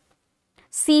accuracy,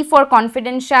 C for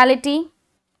confidentiality,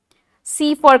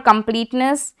 C for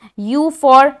completeness, U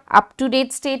for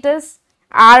up-to-date status,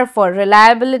 R for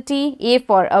reliability, A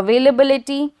for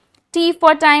availability, T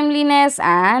for timeliness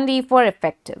and E for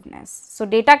effectiveness. So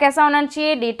data कैसा होना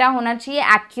चाहिए? Data होना चाहिए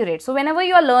accurate. So whenever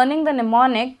you are learning the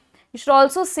mnemonic, you should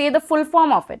also say the full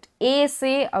form of it. A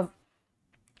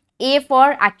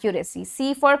for accuracy,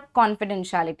 C for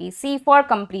confidentiality, C for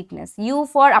completeness, U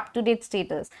for up-to-date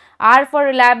status, R for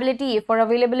reliability, A for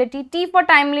availability, T for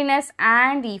timeliness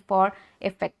and E for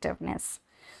effectiveness.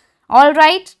 All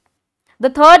right. The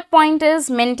third point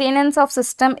is maintenance of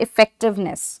system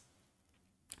effectiveness.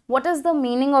 What is the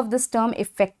meaning of this term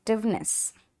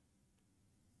effectiveness?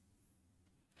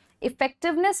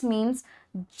 Effectiveness means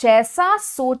जैसा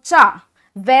सोचा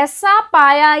वैसा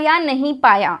पाया या नहीं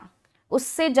पाया,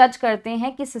 उससे जज करते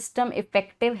हैं कि सिस्टम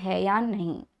इफेक्टिव है या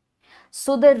नहीं.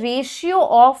 So the ratio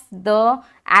of the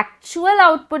actual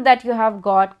output that you have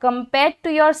got compared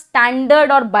to your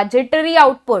standard or budgetary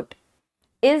output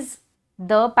is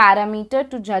the parameter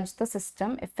to judge the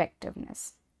system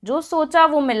effectiveness. जो सोचा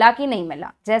वो मिला कि नहीं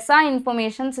मिला, जैसा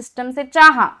इंफॉर्मेशन सिस्टम से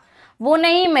चाहा वो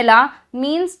नहीं मिला,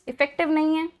 मीन्स इफेक्टिव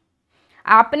नहीं है.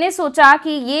 आपने सोचा कि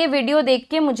ये वीडियो देख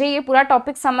के मुझे ये पूरा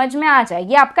टॉपिक समझ में आ जाए,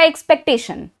 ये आपका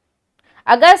एक्सपेक्टेशन.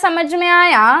 अगर समझ में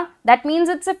आया दैट मीन्स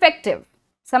इट्स इफेक्टिव.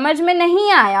 समझ में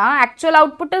नहीं आया, actual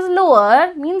output is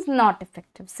lower, means not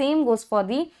effective. Same goes for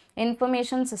the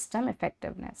information system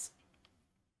effectiveness.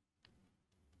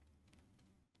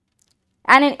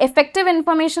 And an effective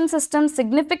information system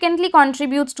significantly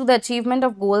contributes to the achievement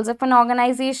of goals of an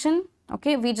organization.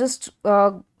 Okay, we just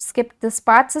skipped this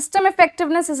part. System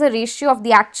effectiveness is a ratio of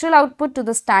the actual output to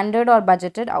the standard or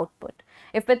budgeted output.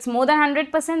 If it's more than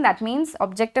 100%, that means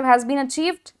objective has been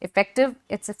achieved. Effective,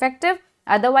 it's effective.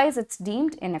 Otherwise, it's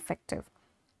deemed ineffective.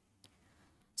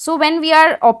 So when we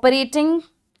are operating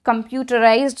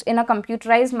computerized in a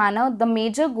computerized manner, the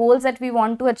major goals that we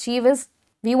want to achieve is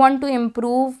we want to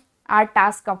improve our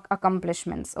task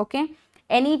accomplishments. Okay,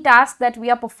 any task that we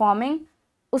are performing,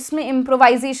 उसमें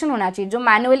improvisation होना चाहिए. जो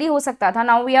manually हो सकता था,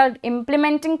 now we are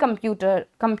implementing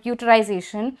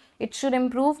computerization. It should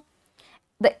improve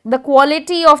the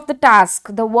quality of the task,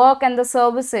 the work and the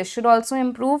services should also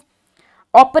improve.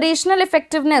 Operational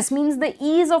effectiveness means the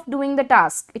ease of doing the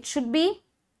task. It should be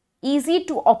easy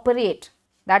to operate.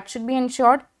 That should be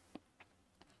ensured.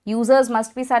 Users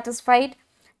must be satisfied.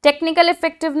 Technical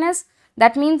effectiveness,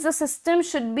 that means the system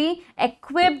should be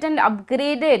equipped and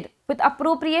upgraded with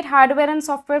appropriate hardware and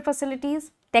software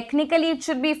facilities. Technically, it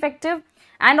should be effective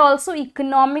and also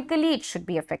economically it should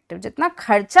be effective. जितना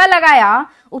खर्चा लगाया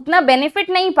उतना benefit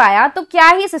नहीं पाया तो क्या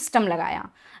ही system लगाया,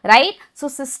 right? So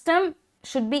system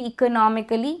should be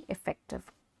economically effective.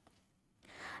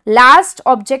 Last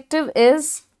objective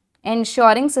is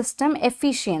ensuring system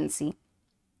efficiency.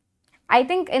 I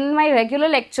think in my regular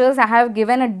lectures, I have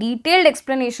given a detailed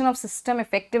explanation of system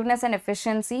effectiveness and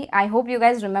efficiency. I hope you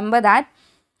guys remember that.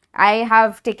 I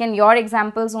have taken your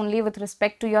examples only with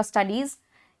respect to your studies.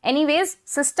 Anyways,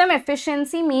 system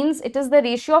efficiency means it is the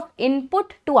ratio of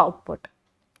input to output.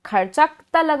 खर्चा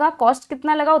कितना लगा, cost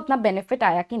कितना लगा, उतना benefit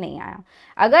आया कि नहीं आया.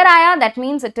 अगर आया, that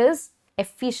means it is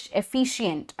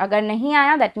efficient. अगर नहीं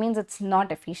आया, that means it's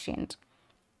not efficient.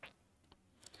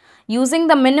 Using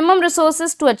the minimum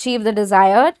resources to achieve the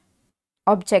desired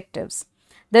objectives.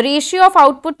 The ratio of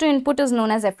output to input is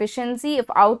known as efficiency. If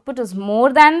output is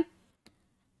more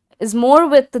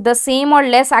with the same or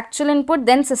less actual input,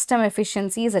 then system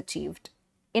efficiency is achieved.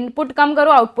 Input कम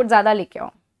करो, output ज़्यादा लेके आओ,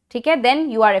 ठीक है? Then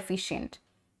you are efficient.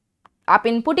 आप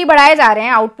input ही बढ़ाए जा रहे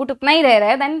हैं, output उतना ही रह रहा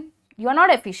है, then you are not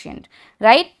efficient,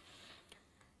 right?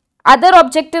 Other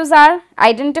objectives are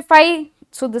identify.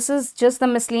 So this is just the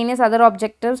miscellaneous other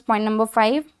objectives. Point number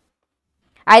 5.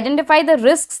 Identify the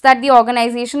risks that the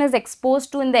organization is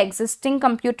exposed to in the existing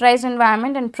computerized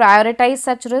environment and prioritize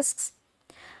such risks.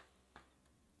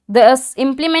 The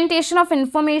implementation of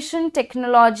information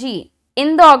technology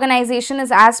in the organization is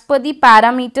as per the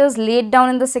parameters laid down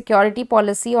in the security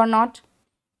policy or not.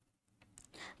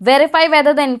 Verify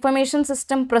whether the information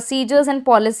system procedures and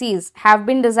policies have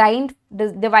been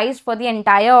devised for the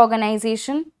entire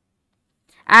organization.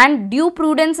 And due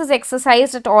prudence is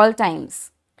exercised at all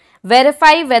times.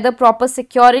 Verify whether proper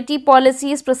security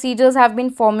policies, procedures have been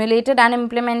formulated and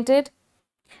implemented.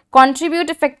 Contribute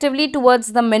effectively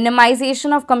towards the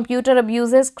minimization of computer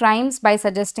abuses, crimes by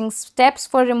suggesting steps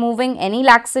for removing any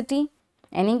laxity,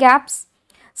 any gaps.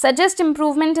 Suggest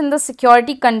improvement in the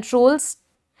security controls.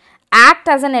 Act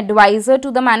as an advisor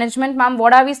to the management. Ma'am,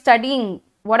 what are we studying?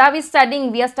 What are we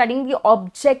studying? We are studying the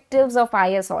objectives of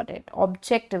IS audit.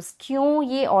 Objectives. क्यों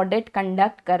ये audit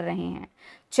conduct कर रहे हैं?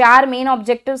 4 main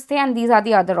objectives थे and these are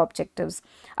the other objectives.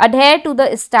 Adhere to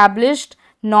the established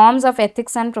norms of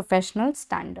ethics and professional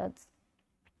standards.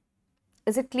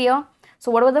 Is it clear?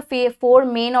 So what were the 4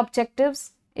 main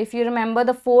objectives? If you remember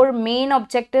the 4 main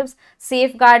objectives,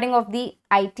 safeguarding of the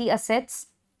IT assets,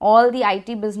 all the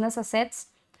IT business assets.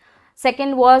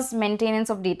 Second was maintenance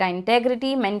of data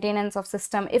integrity, maintenance of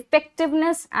system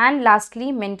effectiveness, and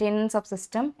lastly, maintenance of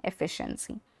system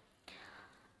efficiency.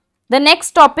 The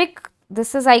next topic,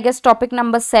 this is I guess topic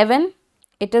number 7.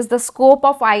 It is the scope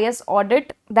of IS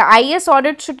audit. The IS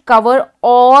audit should cover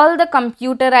all the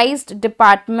computerized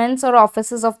departments or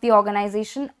offices of the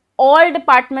organization. All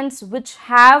departments which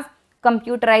have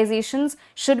computerizations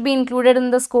should be included in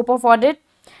the scope of audit.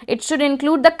 It should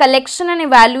include the collection and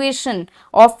evaluation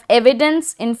of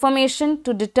evidence, information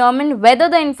to determine whether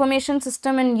the information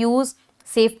system in use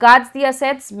safeguards the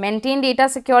assets, maintain data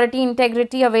security,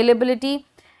 integrity, availability.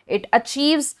 It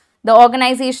achieves the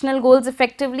organizational goals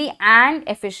effectively and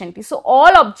efficiently. So,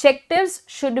 all objectives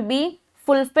should be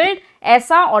fulfilled.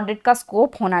 ऐसा audit का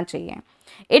scope होना चाहिए.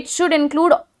 It should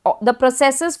include the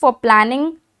processes for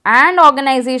planning and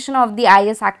organization of the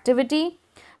IS activity,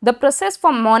 the process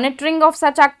for monitoring of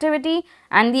such activity,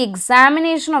 and the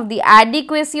examination of the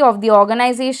adequacy of the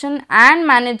organization and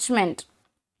management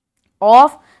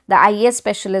of the IS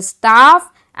specialist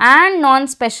staff and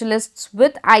non-specialists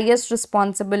with IS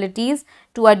responsibilities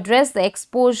to address the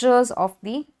exposures of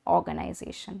the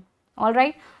organization.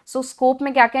 Alright, so scope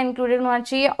में क्या क्या included होना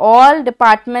चाहिए? All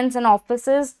departments and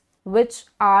offices which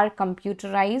are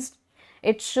computerized.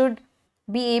 It should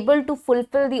be able to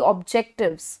fulfill the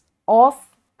objectives of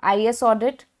IS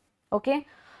audit. Okay,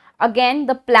 again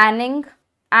the planning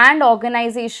and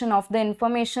organization of the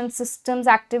information systems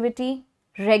activity,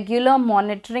 regular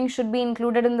monitoring should be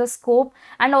included in the scope,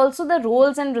 and also the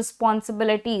roles and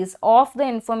responsibilities of the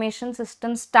information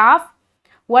system staff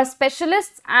who are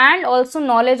specialists and also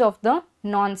knowledge of the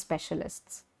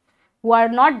non-specialists who are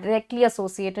not directly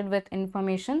associated with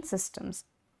information systems.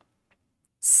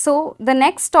 So the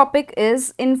next topic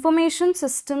is information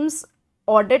systems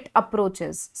audit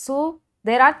approaches. So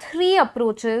there are 3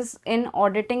 approaches in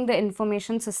auditing the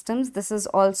information systems. This is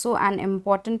also an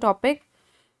important topic.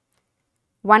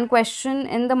 One question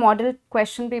in the model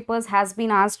question papers has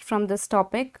been asked from this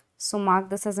topic. So mark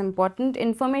this as important.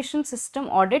 Information system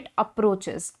audit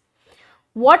approaches.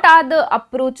 What are the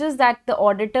approaches that the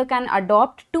auditor can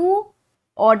adopt to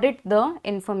audit the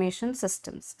information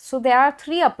systems? So there are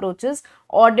 3 approaches: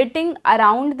 auditing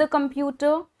around the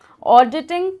computer,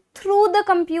 auditing through the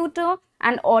computer,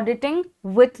 and auditing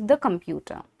with the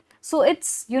computer. So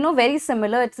it's, very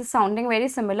similar. It's sounding very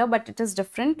similar, but it is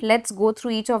different. Let's go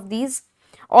through each of these.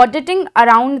 auditing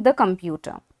around the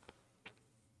computer.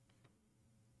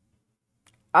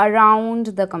 Around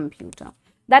the computer.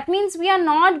 That means we are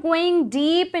not going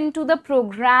deep into the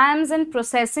programs and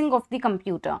processing of the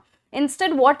computer.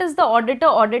 Instead, what is the auditor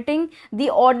auditing? The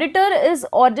auditor is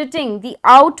auditing the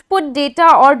output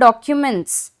data or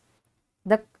documents.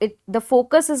 The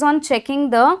focus is on checking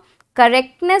the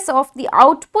correctness of the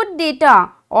output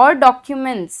data or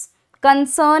documents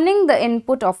concerning the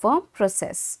input of a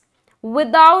process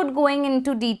without going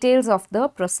into details of the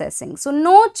processing. So,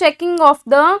 no checking of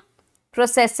the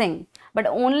processing, but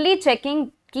only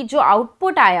checking कि जो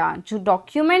output आया, जो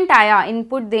document आया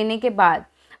input देने के बाद,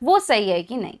 वो सही है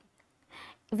कि नहीं.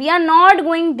 We are not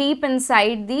going deep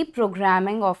inside the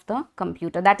programming of the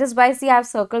computer. That is why, see, I have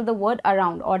circled the word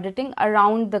around, auditing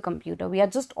around the computer. We are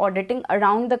just auditing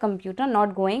around the computer,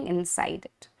 not going inside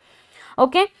it.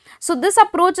 Okay, so this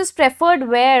approach is preferred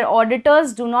where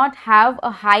auditors do not have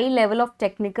a high level of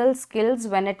technical skills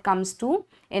when it comes to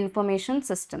information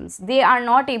systems. They are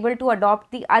not able to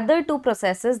adopt the other two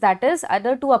processes, that is,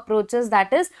 other two approaches,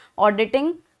 that is,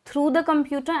 auditing through the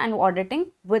computer and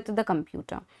auditing with the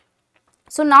computer.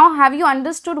 So now, have you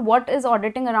understood what is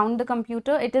auditing around the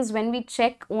computer? It is when we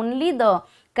check only the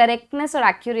correctness or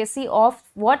accuracy of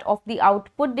what? Of the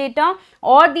output data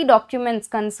or the documents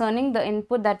concerning the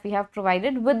input that we have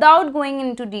provided without going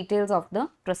into details of the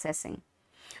processing.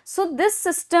 So this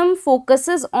system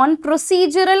focuses on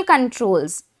procedural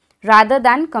controls rather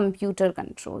than computer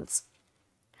controls.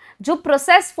 जो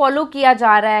process follow किया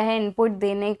जा रहा है input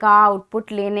देने का,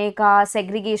 output लेने का,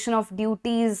 segregation of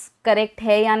duties correct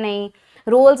है या नहीं,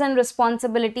 roles and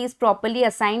responsibilities properly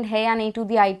assigned है या नहीं to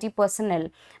the IT personal,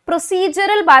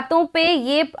 procedural बातों पे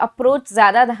ये अप्रोच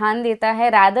ज़्यादा ध्यान देता है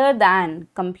rather than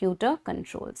computer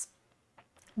controls.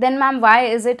 Then ma'am, why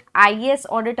is it IS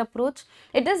audit approach?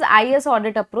 It is IS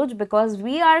audit approach because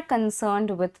we are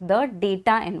concerned with the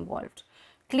data involved.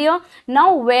 Clear?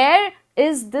 Now, where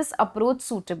is this approach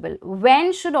suitable?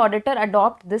 When should auditor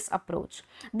adopt this approach?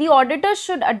 The auditor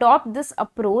should adopt this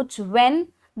approach when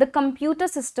the computer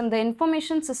system, the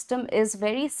information system is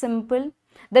very simple.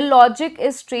 The logic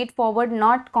is straightforward,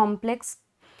 not complex.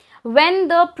 When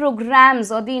the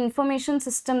programs or the information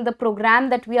system, the program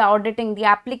that we are auditing, the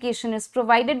application is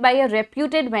provided by a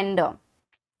reputed vendor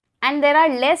and there are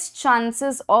less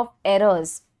chances of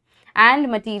errors and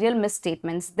material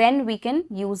misstatements, then we can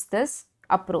use this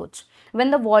approach.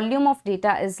 When the volume of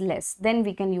data is less, then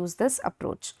we can use this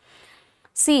approach.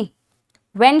 See,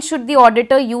 when should the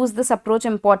auditor use this approach?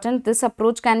 Important. This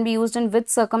approach can be used in which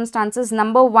circumstances?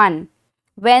 Number one,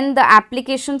 when the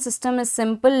application system is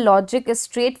simple, logic is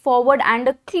straightforward and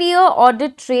a clear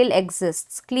audit trail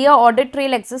exists. Clear audit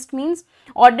trail exists means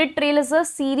audit trail is a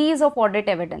series of audit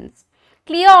evidence.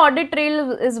 Clear audit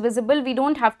trail is visible. We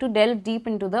don't have to delve deep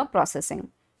into the processing.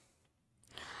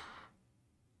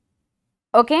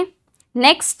 Okay.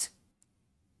 Next,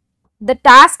 the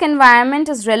task environment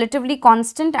is relatively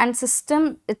constant and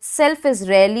system itself is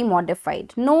rarely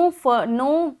modified.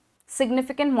 No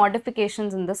significant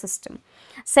modifications in the system.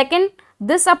 Second,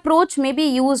 this approach may be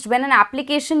used when an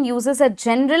application uses a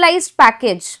generalized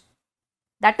package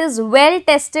that is well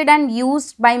tested and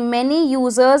used by many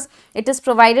users. It is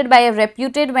provided by a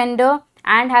reputed vendor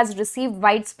and has received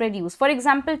widespread use. For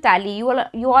example, Tally.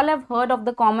 You all have heard of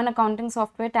the common accounting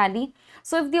software Tally.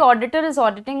 So if the auditor is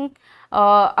auditing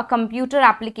a computer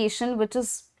application which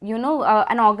is,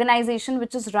 an organization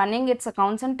which is running its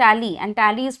accounts in Tally, and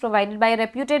Tally is provided by a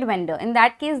reputed vendor, in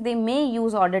that case they may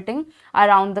use auditing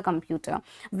around the computer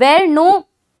where no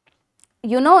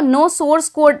source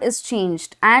code is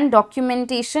changed and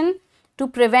documentation to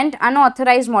prevent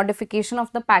unauthorized modification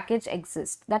of the package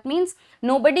exists. That means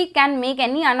nobody can make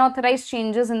any unauthorized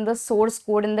changes in the source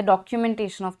code, in the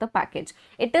documentation of the package.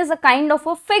 It is a kind of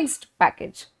a fixed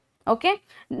package. Okay,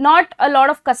 not a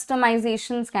lot of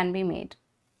customizations can be made.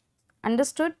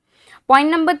 Understood?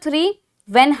 Point number 3,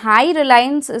 when high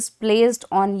reliance is placed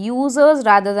on users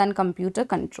rather than computer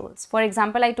controls. For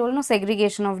example, I told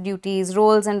segregation of duties,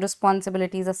 roles and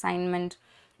responsibilities assignment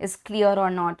is clear or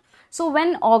not. So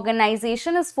when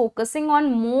organization is focusing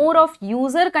on more of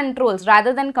user controls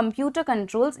rather than computer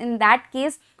controls, in that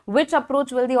case, which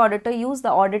approach will the auditor use? The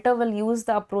auditor will use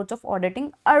the approach of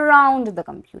auditing around the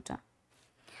computer.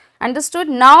 Understood?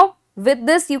 Now, with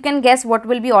this, you can guess what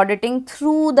will be auditing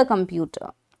through the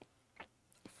computer.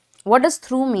 What does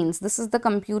through means? This is the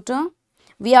computer.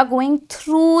 We are going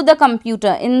through the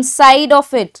computer, inside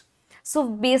of it. So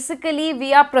basically,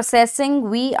 we are processing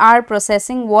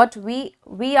what?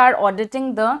 We are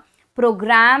auditing the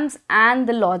programs and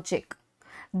the logic.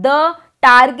 The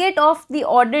target of the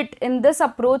audit in this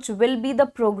approach will be the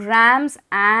programs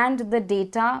and the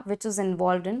data which is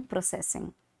involved in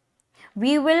processing.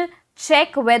 We will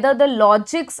check whether the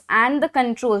logics and the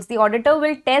controls, the auditor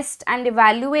will test and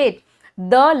evaluate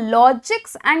the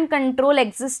logics and control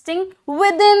existing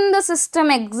within the system,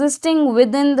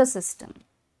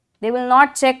 They will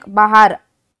not check bahar,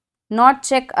 not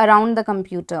check around the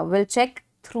computer, will check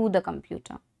through the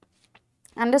computer.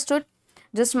 Understood?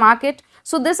 Just mark it.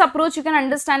 So this approach, you can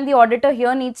understand the auditor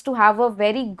here needs to have a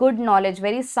very good knowledge,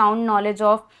 very sound knowledge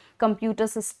of computer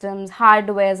systems,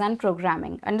 hardwares and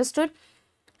programming. Understood?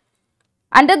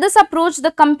 Under this approach,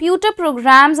 the computer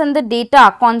programs and the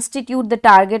data constitute the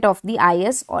target of the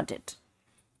IS audit.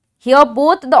 Here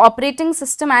both the operating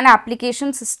system and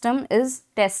application system is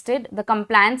tested. The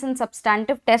compliance and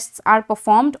substantive tests are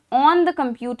performed on the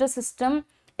computer system,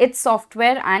 its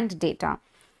software and data.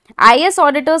 IS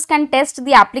auditors can test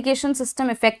the application system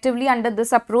effectively. Under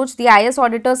this approach, the IS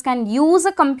auditors can use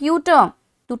a computer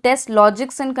to test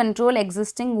logics and control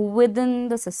existing within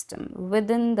the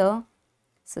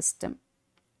system.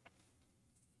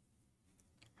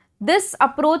 This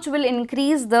approach will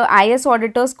increase the IS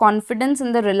auditors' confidence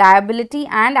in the reliability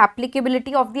and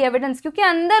applicability of the evidence. क्योंकि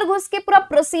अंदर घुस के पूरा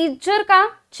procedure का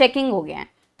checking हो गया है,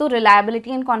 तो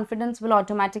reliability and confidence will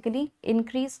automatically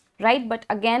increase, right? But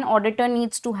again, auditor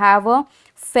needs to have a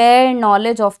fair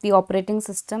knowledge of the operating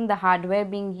system, the hardware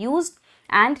being used,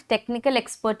 and technical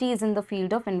expertise in the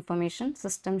field of information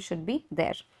system should be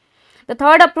there. The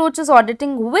third approach is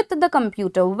auditing with the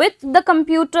computer. With the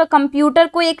computer, computer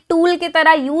को एक tool की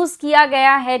तरह use किया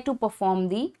गया है to perform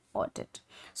the audit.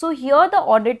 So here the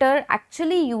auditor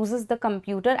actually uses the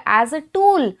computer as a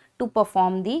tool to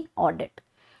perform the audit.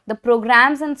 The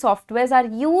programs and softwares are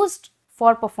used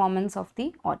for performance of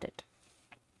the audit.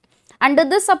 Under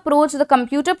this approach, the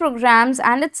computer programs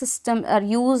and its system are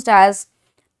used as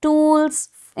tools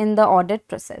in the audit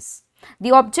process.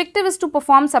 The objective is to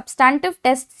perform substantive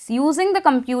tests using the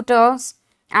computers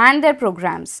and their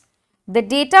programs. The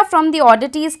data from the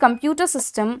auditee's computer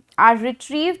system are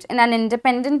retrieved in an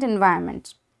independent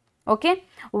environment. Okay,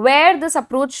 where this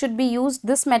approach should be used,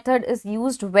 this method is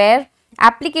used where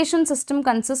application system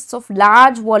consists of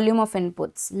large volume of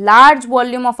inputs, large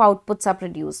volume of outputs are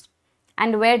produced,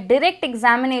 and where direct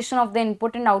examination of the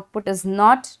input and output is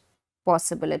not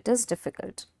possible, it is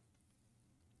difficult.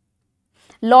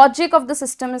 Logic of the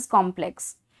system is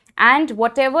complex, and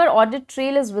whatever audit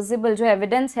trail is visible, जो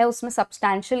evidence है उसमें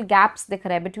substantial gaps दिख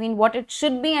रहे हैं between what it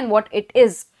should be and what it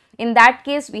is. In that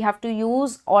case, we have to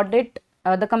use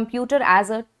the computer as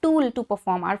a tool to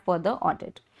perform our further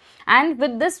audit. And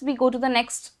with this, we go to the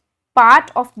next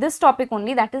part of this topic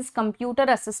only, that is computer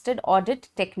assisted audit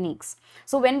techniques.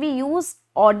 So when we use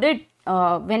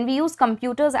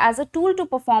computers as a tool to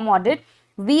perform audit,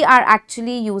 we are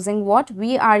actually using what?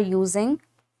 We are using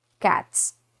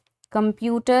CATs,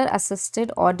 computer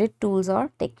assisted audit tools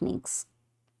or techniques.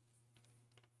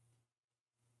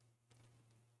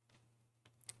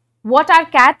 What are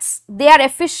CATs? They are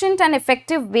efficient and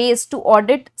effective ways to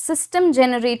audit system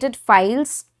generated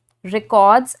files,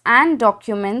 records and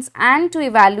documents, and to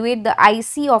evaluate the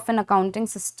IC of an accounting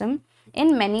system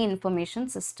in many information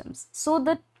systems. So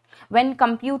that when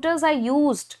computers are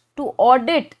used to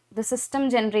audit the system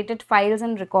generated files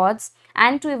and records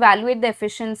and to evaluate the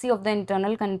efficiency of the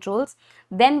internal controls,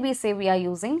 then we say we are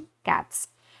using CATs.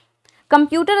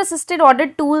 Computer assisted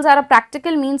audit tools are a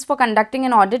practical means for conducting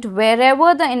an audit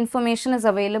wherever the information is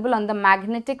available on the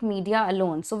magnetic media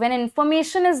alone. So when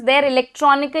information is there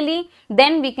electronically,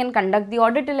 then we can conduct the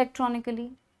audit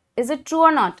electronically. Is it true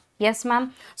or not? Yes,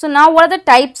 ma'am. So now what are the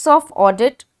types of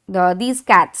audit, these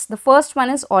CATs? The first one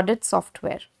is audit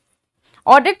software.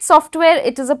 Audit software,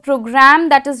 it is a program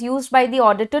that is used by the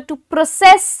auditor to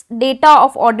process data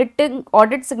of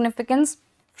audit significance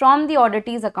from the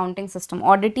auditee's accounting system.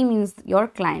 Auditee means your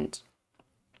client.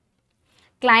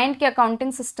 Client के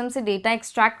accounting system से data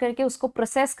extract करके उसको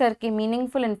process करके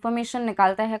meaningful information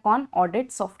निकालता है कौन?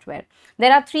 Audit software.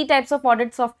 There are three types of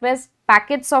audit softwares: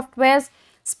 package softwares,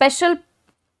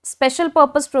 special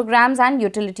purpose programs and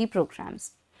utility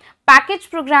programs. Package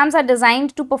programs are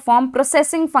designed to perform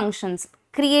processing functions,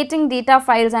 creating data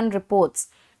files and reports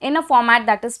in a format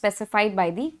that is specified by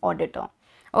the auditor.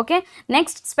 Okay.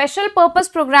 Next, special purpose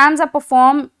programs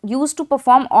are used to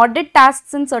perform audit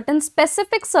tasks in certain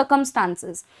specific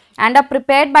circumstances and are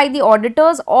prepared by the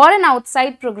auditors or an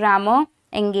outside programmer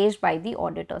engaged by the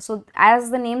auditor. So, as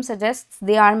the name suggests,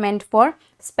 they are meant for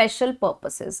special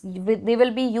purposes. They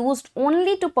will be used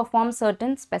only to perform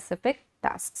certain specific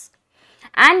tasks.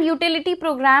 And utility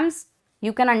programs,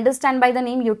 you can understand by the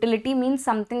name, utility means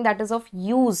something that is of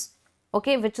use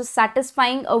okay, which is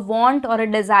satisfying a want or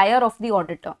a desire of the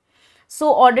auditor.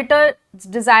 So auditor's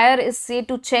desire is, say,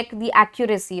 to check the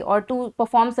accuracy or to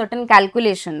perform certain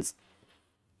calculations,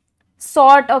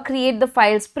 sort or create the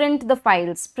files, print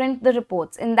the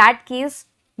reports. In that case,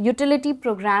 utility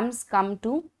programs come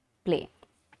to play.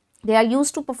 They are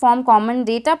used to perform common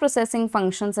data processing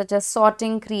functions such as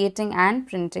sorting, creating and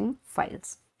printing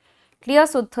files. Clear?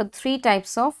 So, three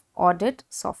types of audit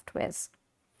softwares.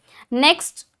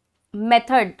 Next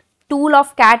method, tool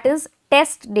of CAT is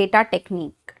test data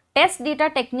technique. Test data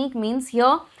technique means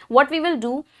here what we will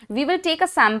do, we will take a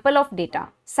sample of data.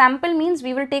 Sample means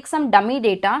we will take some dummy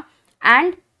data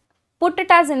and put it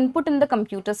as input in the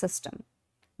computer system.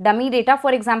 Dummy data,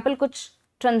 for example, कुछ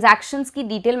transactions की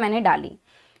detail मैंने डाली.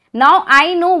 Now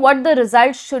I know what the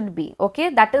result should be, okay,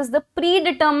 that is the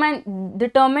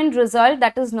determined result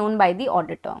that is known by the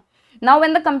auditor. Now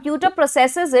when the computer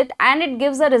processes it and it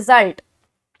gives a result,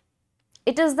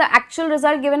 it is the actual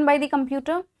result given by the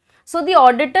computer. So the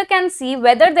auditor can see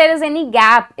whether there is any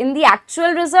gap in the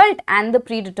actual result and the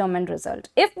predetermined result.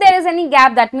 If there is any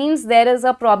gap, that means there is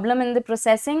a problem in the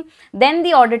processing, then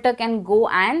the auditor can go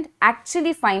and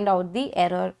actually find out the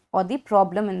error or the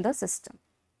problem in the system.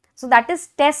 So that is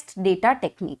test data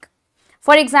technique.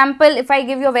 For example, if I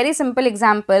give you a very simple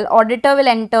example, auditor will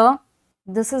enter,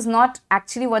 this is not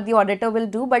actually what the auditor will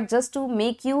do, but just to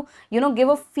make you, give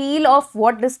a feel of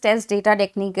what this test data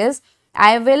technique is,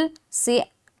 I will say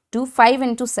do 5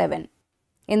 into 7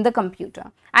 in the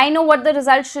computer. I know what the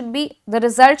result should be. The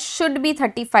result should be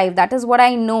 35. That is what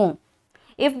I know.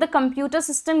 If the computer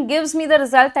system gives me the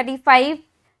result 35,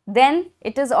 then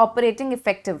it is operating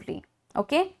effectively.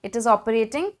 Okay, it is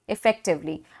operating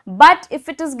effectively. But if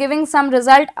it is giving some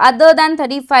result other than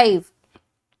 35,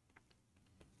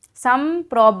 some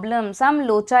problem, some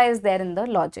locha is there in the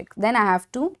logic, then I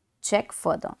have to check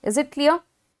further. Is it clear?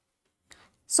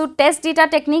 So test data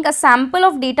technique, a sample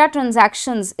of data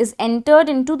transactions is entered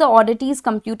into the auditee's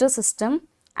computer system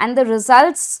and the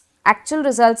results, actual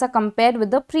results, are compared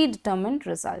with the predetermined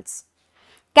results.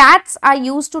 CATs are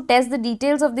used to test the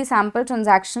details of the sample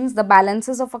transactions, the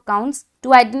balances of accounts,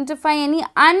 to identify any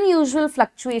unusual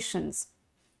fluctuations,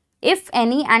 if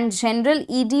any, and general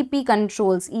EDP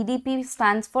controls. EDP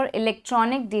stands for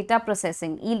electronic data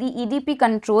processing. EDP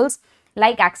controls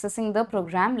like accessing the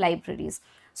program libraries.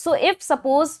 So if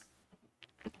suppose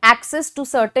access to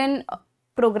certain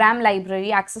program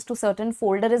library, access to certain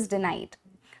folder is denied,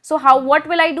 so what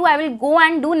will I do? I will go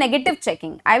and do negative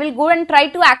checking. I will go and try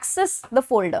to access the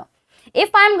folder. If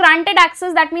I am granted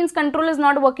access, that means control is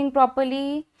not working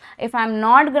properly. If I am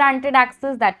not granted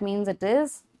access, that means it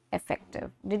is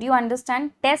effective. Did you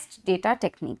understand? Test data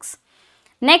techniques.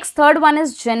 Next, third one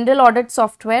is general audit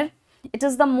software. It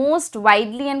is the most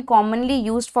widely and commonly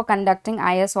used for conducting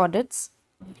IS audits.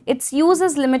 Its use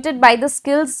is limited by the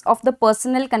skills of the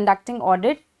personnel conducting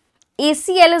audit.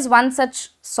 ACL is one such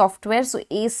software. So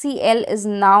ACL is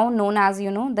now known as,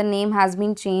 the name has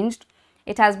been changed.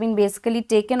 It has been basically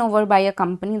taken over by a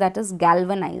company, that is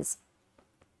Galvanize.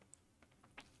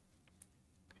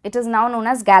 It is now known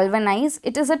as Galvanize.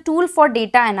 It is a tool for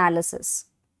data analysis.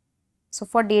 So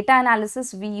for data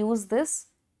analysis, we use this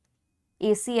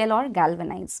ACL or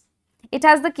Galvanize. It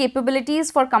has the capabilities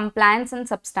for compliance and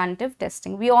substantive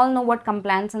testing. We all know what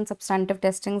compliance and substantive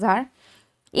testings are.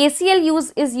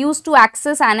 ACL is used to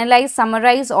access, analyze,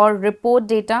 summarize or report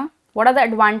data. What are the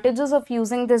advantages of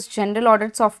using this general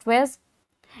audit softwares?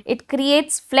 It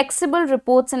creates flexible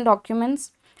reports and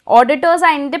documents. Auditors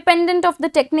are independent of the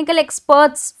technical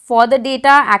experts for the data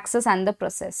access and the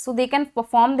process. So they can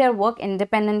perform their work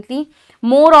independently.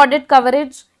 More audit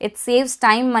coverage. It saves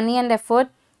time, money and effort.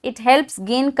 It helps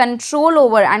gain control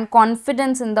over and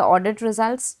confidence in the audit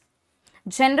results.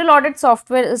 General audit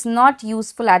software is not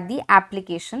useful at the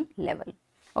application level.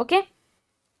 Okay.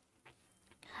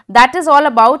 That is all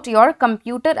about your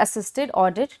computer assisted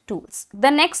audit tools. The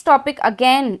next topic,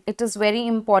 again, it is very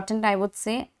important, I would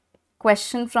say.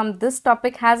 Question from this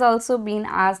topic has also been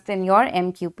asked in your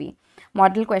MQP,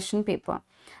 model question paper.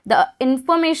 The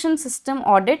information system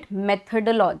audit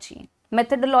methodology.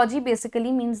 Methodology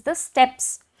basically means the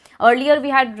steps. Earlier we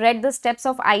had read the steps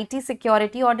of IT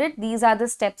security audit. These are the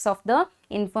steps of the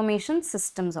information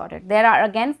systems audit. There are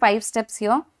again 5 steps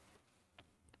here.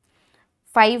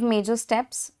 5 major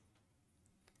steps.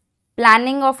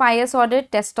 Planning of IS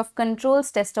audit, test of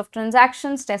controls, test of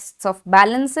transactions, tests of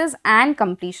balances and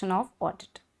completion of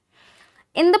audit.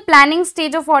 In the planning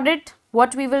stage of audit,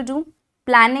 what we will do?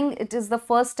 Planning, it is the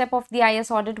first step of the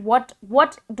IS audit. What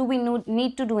do we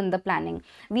need to do in the planning?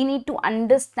 We need to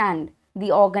understand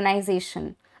the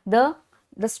organization, the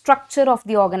the structure of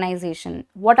the organization.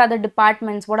 What are the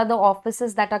departments? What are the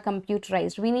offices that are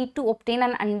computerized? We need to obtain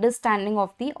an understanding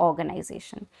of the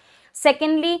organization.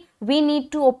 Secondly, we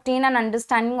need to obtain an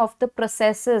understanding of the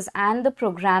processes and the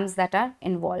programs that are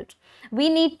involved. We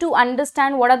need to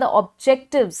understand what are the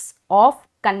objectives of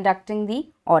conducting the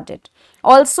audit.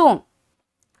 Also,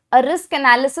 a risk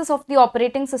analysis of the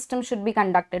operating system should be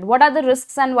conducted. What are the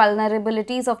risks and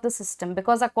vulnerabilities of the system?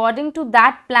 Because according to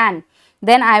that plan,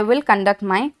 then I will conduct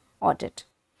my audit.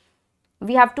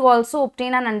 We have to also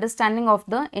obtain an understanding of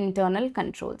the internal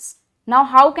controls. Now,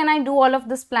 how can I do all of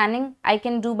this planning? I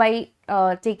can do by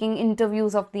taking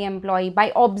interviews of the employee,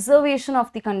 by observation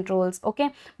of the controls,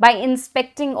 okay, by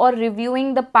inspecting or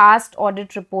reviewing the past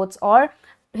audit reports or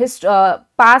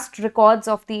past records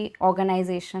of the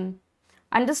organization.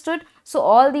 Understood? So,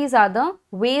 all these are the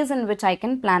ways in which I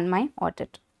can plan my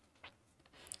audit.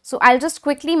 So, I'll just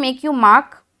quickly make you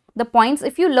mark the points.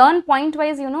 If you learn point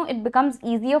wise, it becomes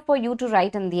easier for you to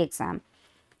write in the exam.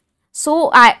 So,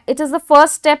 it is the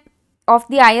first step of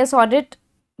the IS audit.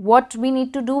 What we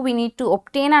need to do, we need to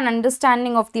obtain an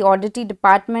understanding of the auditee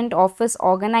department, office,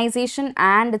 organization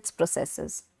and its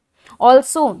processes.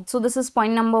 Also, so this is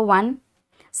point number 1.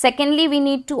 Secondly, we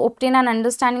need to obtain an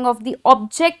understanding of the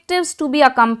objectives to be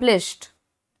accomplished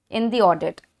in the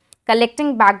audit,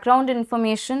 collecting background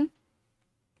information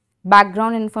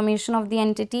of the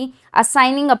entity,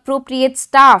 assigning appropriate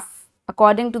staff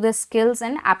according to their skills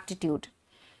and aptitude,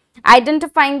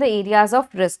 identifying the areas of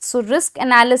risk. So, risk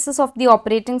analysis of the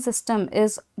operating system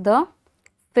is the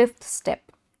fifth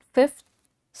step.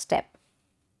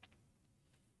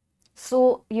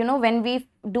 So, when we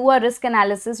do a risk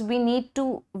analysis,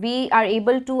 we are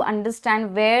able to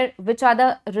understand which are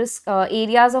the risk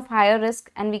areas of higher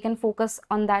risk, and we can focus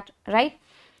on that, right?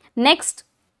 Next,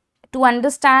 to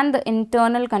understand the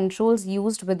internal controls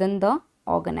used within the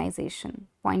organization.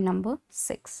 Point number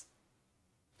 6.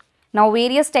 Now,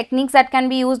 various techniques that can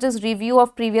be used is review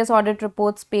of previous audit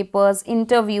reports, papers,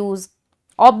 interviews,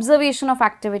 observation of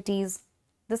activities.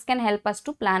 This can help us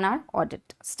to plan our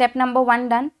audit. Step number 1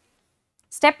 done.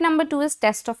 Step number 2 is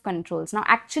test of controls. Now,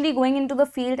 actually going into the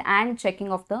field and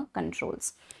checking of the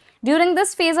controls. During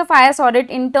this phase of IS audit,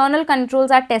 internal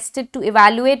controls are tested to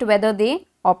evaluate whether they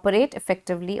operate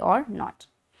effectively or not.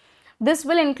 This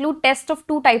will include test of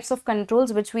 2 types of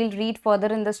controls, which we'll read further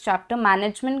in this chapter: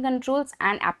 management controls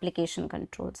and application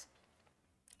controls.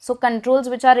 So, controls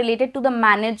which are related to the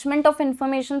management of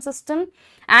information system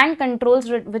and controls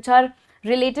which are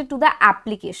related to the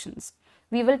applications.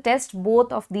 We will test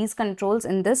both of these controls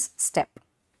in this step.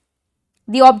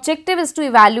 The objective is to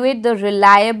evaluate the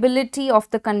reliability of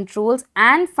the controls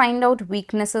and find out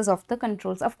weaknesses of the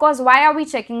controls. Of course, why are we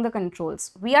checking the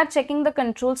controls? We are checking the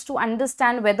controls to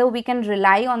understand whether we can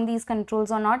rely on these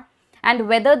controls or not, and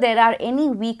whether there are any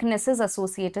weaknesses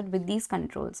associated with these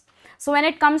controls. So, when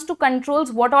it comes to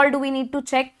controls, what all do we need to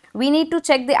check? We need to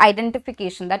check the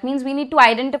identification. That means we need to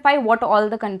identify what all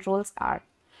the controls are,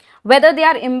 whether they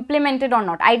are implemented or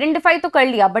not. Identify to kar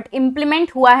liya, but implement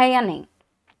hua hai ya nahi.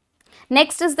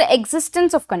 Next is the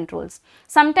existence of controls.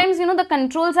 Sometimes, the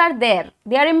controls are there,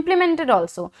 they are implemented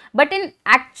also, but in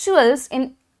actuals,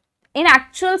 in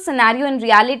actual scenario, in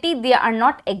reality, they are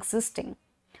not existing.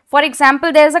 For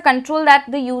example, there is a control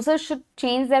that the users should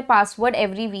change their password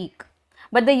every week,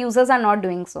 but the users are not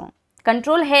doing so.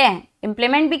 Control hai,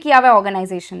 implement bhi kiya hua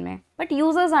organization mein, but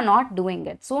users are not doing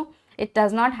it. So, it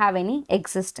does not have any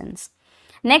existence.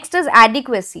 Next is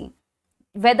adequacy.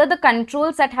 Whether the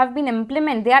controls that have been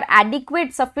implemented, they are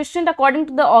adequate, sufficient according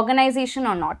to the organization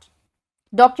or not.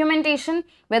 Documentation,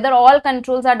 whether all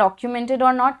controls are documented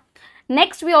or not.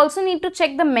 Next, we also need to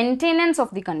check the maintenance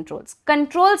of the controls.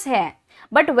 Controls hai,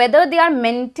 but whether they are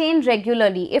maintained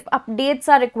regularly, if updates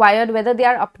are required, whether they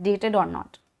are updated or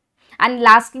not. And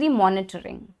lastly,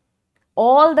 monitoring.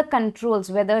 All the controls,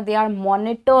 whether they are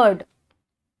monitored,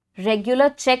 regular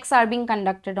checks are being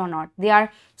conducted or not, they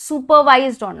are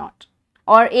supervised or not.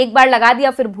 और एक बार लगा दिया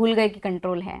फिर भूल गए कि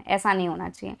control है, ऐसा नहीं होना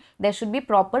चाहिए. There should be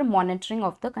proper monitoring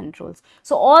of the controls.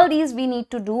 So, all these we need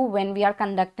to do when we are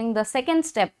conducting the second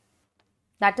step,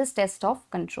 that is test of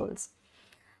controls.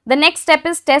 The next step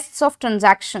is tests of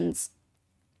transactions.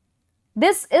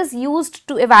 This is used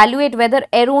to evaluate whether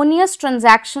erroneous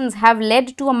transactions have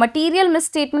led to a material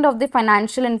misstatement of the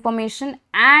financial information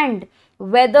and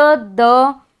whether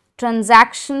the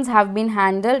transactions have been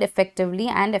handled effectively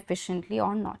and efficiently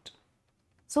or not.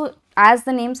 So, as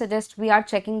the name suggests, we are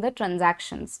checking the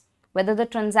transactions, whether the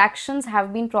transactions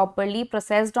have been properly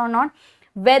processed or not,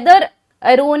 whether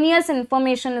erroneous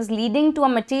information is leading to a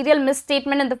material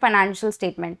misstatement in the financial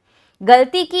statement.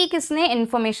 गलती की किसने?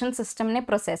 Information system ने,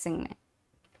 processing ने.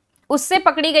 उससे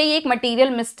पकड़ी गई एक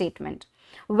material misstatement.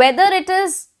 Whether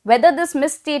this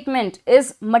misstatement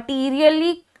is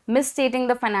materially misstating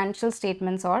the financial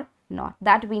statements or not,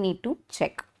 that we need to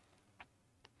check.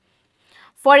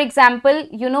 For example,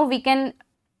 we can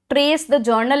trace the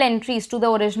journal entries to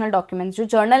the original documents. जो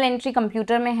journal entry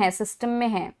computer में है, system में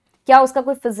है, क्या उसका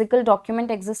कोई physical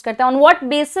document exist करता है? On what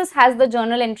basis has the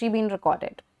journal entry been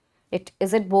recorded?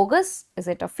 Is it bogus? Is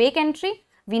it a fake entry?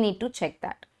 We need to check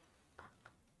that.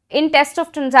 In test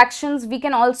of transactions, we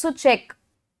can also check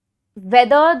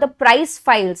whether the price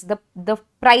files, the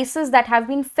prices that have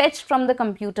been fetched from the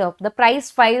computer, the price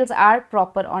files are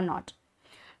proper or not.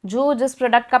 जो जिस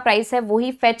product का price है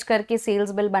वही fetch करके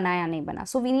sales bill बना या नहीं बना.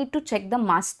 So we need to check the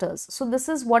masters. So this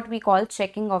is what we call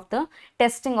checking of the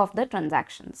testing of the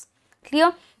transactions.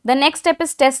 Clear? The next step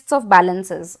is tests of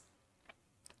balances.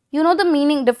 You know the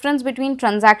meaning difference between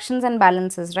transactions and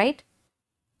balances, right?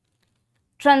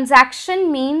 Transaction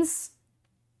means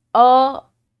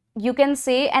you can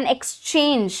say an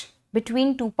exchange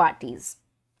between two parties,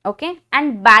 okay?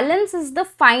 And balance is the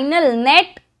final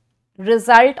net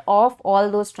result of all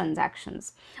those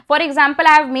transactions. For example,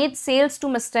 I have made sales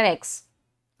to Mr. X,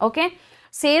 okay?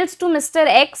 Sales to Mr.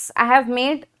 X I have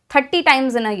made 30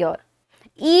 times in a year.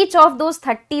 Each of those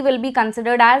 30 will be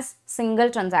considered as single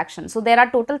transaction. So there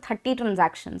are total 30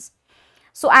 transactions.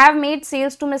 So I have made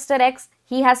sales to Mr. X.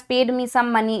 He has paid me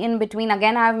some money in between.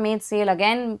 Again, I have made sale,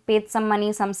 again paid some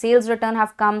money, some sales return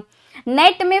have come.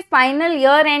 Net में final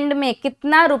year end में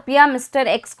कितना रुपया Mr.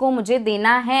 X को मुझे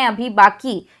देना है अभी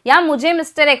बाकी, या मुझे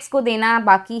Mr. X को देना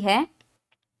बाकी है,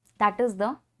 that is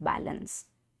the balance.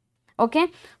 Okay.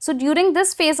 So during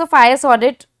this phase of IS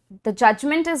audit, the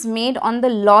judgment is made on the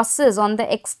losses, on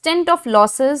the extent of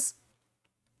losses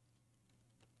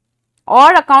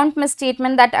or account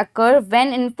misstatement that occur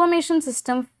when information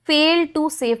system fail to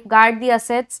safeguard the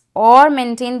assets or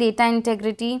maintain data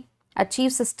integrity,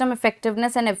 achieve system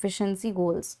effectiveness and efficiency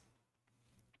goals.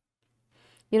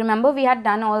 You remember we had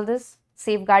done all this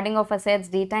safeguarding of assets,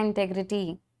 data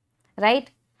integrity, right?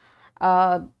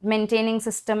 Maintaining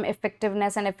system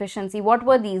effectiveness and efficiency. What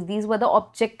were these? These were the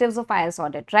objectives of IS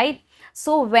audit, right?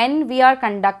 So when we are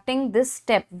conducting this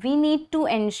step, we need to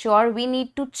ensure, we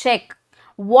need to check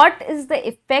what is the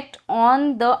effect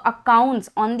on the accounts,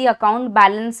 on the account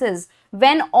balances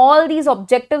when all these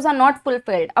objectives are not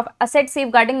fulfilled. अब asset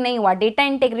safeguarding नहीं हुआ, data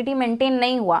integrity maintain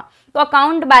नहीं हुआ, तो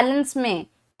account balance में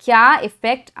क्या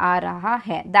effect आ रहा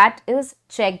है? That is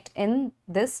checked in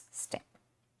this step.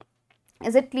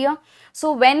 Is it clear?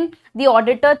 So when the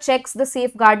auditor checks the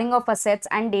safeguarding of assets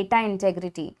and data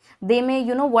integrity, they may,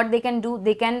 what they can do,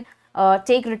 they can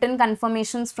take written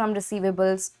confirmations from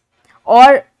receivables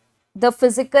or the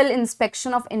physical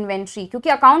inspection of inventory. क्योंकि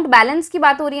account balance की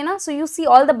बात हो रही है ना, so you see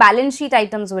all the balance sheet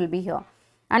items will be here.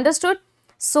 Understood?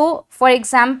 So for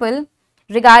example,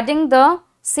 regarding the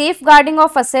safeguarding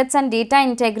of assets and data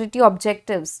integrity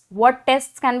objectives, what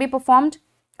tests can be performed?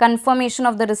 Confirmation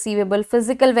of the receivable,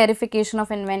 physical verification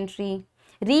of inventory,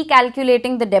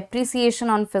 recalculating the depreciation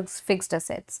on fixed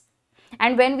assets.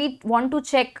 And when we want to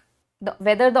check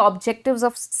whether the objectives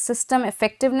of system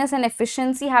effectiveness and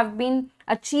efficiency have been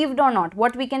achieved or not,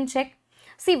 what we can check?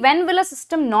 See, when will a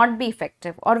system not be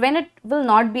effective or when it will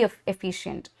not be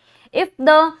efficient? If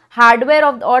the hardware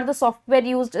or the software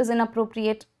used is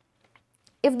inappropriate,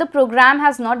 if the program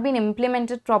has not been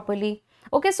implemented properly.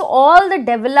 Okay, so all the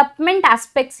development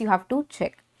aspects you have to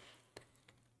check.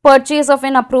 Purchase of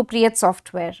inappropriate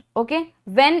software. Okay,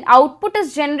 when output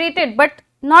is generated but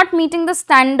not meeting the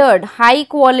standard, high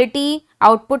quality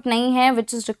output nahi hai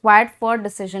which is required for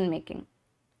decision making.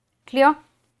 Clear?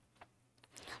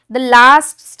 The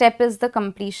last step is the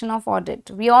completion of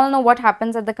audit. We all know what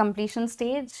happens at the completion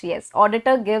stage. Yes,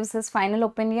 auditor gives his final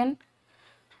opinion,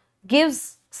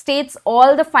 states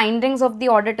all the findings of the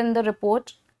audit in the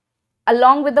report.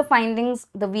 Along with the findings,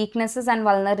 the weaknesses and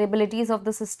vulnerabilities of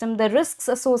the system, the risks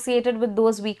associated with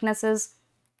those weaknesses.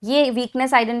 ये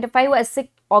weakness identify वो ऐसे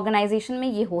organization में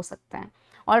ये हो सकता है.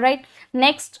 Alright.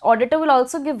 Next, auditor will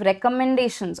also give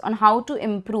recommendations on how to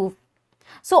improve.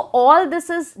 So all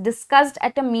this is discussed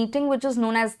at a meeting which is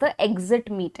known as the exit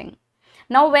meeting.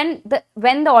 Now when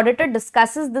the auditor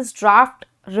discusses this draft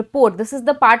report, this is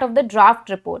the part of the draft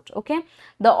report. Okay.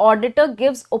 The auditor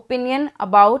gives opinion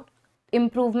about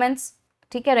improvements,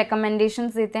 ठीक है,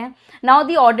 recommendations देते हैं. Now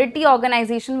the auditee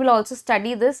organization will also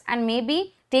study this and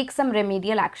maybe take some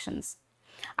remedial actions.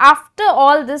 After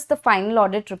all this, the final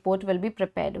audit report will be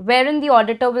prepared, wherein the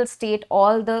auditor will state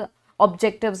all the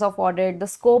objectives of audit, the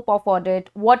scope of audit,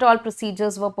 what all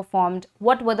procedures were performed,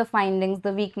 what were the findings,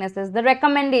 the weaknesses, the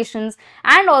recommendations,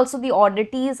 and also the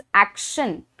auditee's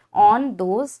action on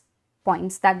those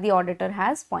points that the auditor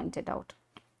has pointed out.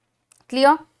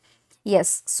 Clear?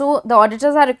 Yes. So the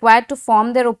auditors are required to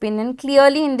form their opinion,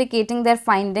 clearly indicating their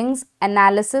findings,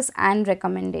 analysis and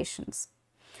recommendations.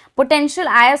 Potential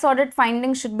IS audit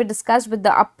findings should be discussed with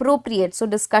the appropriate, so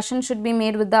discussion should be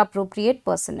made with the appropriate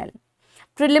personnel.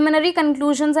 Preliminary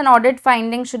conclusions and audit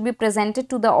findings should be presented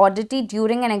to the auditee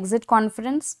during an exit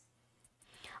conference.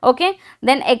 Okay,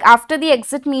 then after the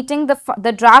exit meeting,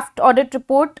 the draft audit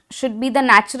report should be the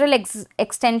natural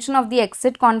extension of the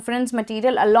exit conference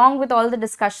material along with all the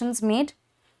discussions made.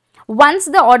 Once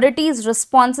the auditee's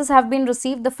responses have been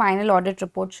received, the final audit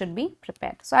report should be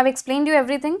prepared. So, I have explained you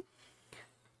everything.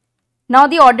 Now,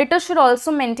 the auditor should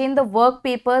also maintain the work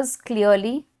papers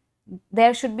clearly.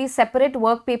 There should be separate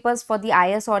work papers for the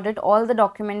IS audit. All the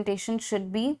documentation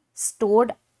should be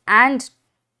stored and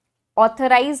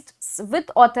authorized with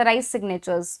authorized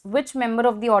signatures. Which member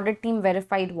of the audit team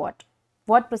verified what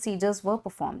procedures were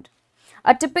performed.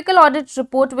 A typical audit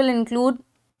report will include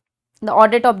the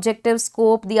audit objective,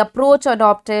 scope, the approach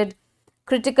adopted,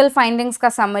 critical findings ka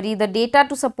summary, the data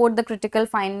to support the critical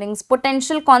findings,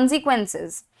 potential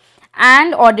consequences,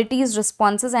 and auditee's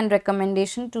responses and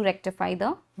recommendation to rectify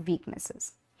the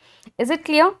weaknesses. Is it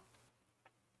clear?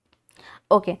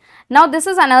 Okay. Now, this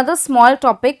is another small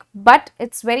topic, but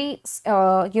it's very,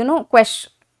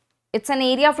 question. It's an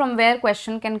area from where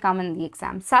question can come in the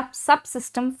exam.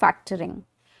 Subsystem factoring.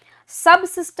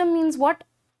 Subsystem means what?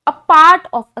 A part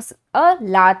of a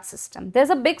large system. There's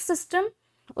a big system.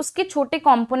 उसके छोटे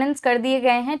components कर दिए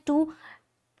गए हैं to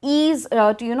ease,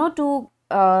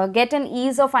 get an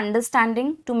ease of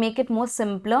understanding, to make it more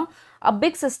simpler. A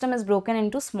big system is broken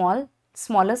into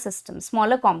smaller systems,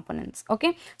 smaller components.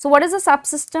 Okay. So, what is a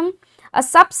subsystem? A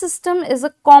subsystem is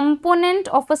a component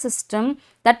of a system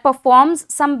that performs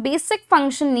some basic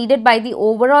function needed by the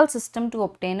overall system to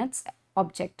obtain its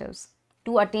objectives.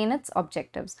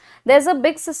 There's a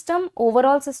big system,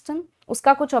 overall system,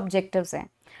 uska kuch objectives hai.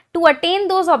 To attain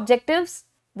those objectives,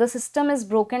 the system is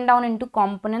broken down into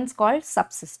components called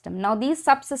subsystem. Now, these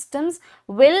subsystems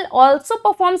will also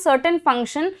perform certain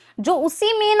function जो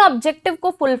उसी main objective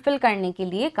को fulfill करने के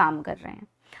लिए काम कर रहे हैं.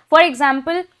 For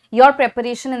example, your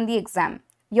preparation in the exam,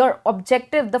 your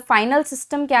objective, the final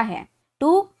system क्या है?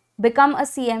 To become a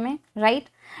CMA, right?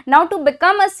 Now, to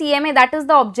become a CMA, that is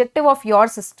the objective of your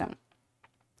system.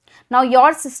 Now,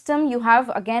 your system you have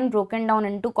again broken down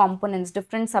into components,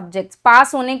 different subjects.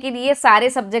 पास होने के लिए सारे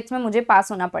subjects में मुझे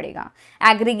पास होना पड़ेगा.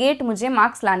 Aggregate मुझे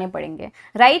marks लाने पड़ेंगे.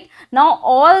 Right? Now,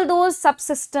 all those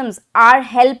subsystems are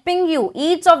helping you.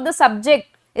 Each of the subject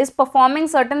is performing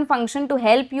certain function to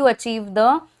help you achieve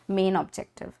the main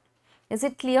objective. Is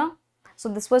it clear? So,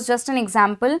 this was just an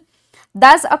example.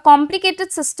 Thus, a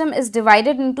complicated system is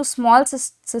divided into small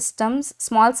systems,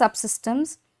 small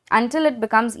subsystems, until it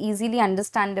becomes easily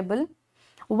understandable.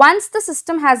 Once the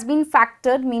system has been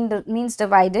factored, means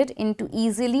divided into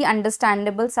easily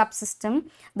understandable subsystem,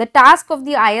 the task of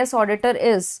the IS auditor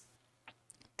is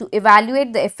to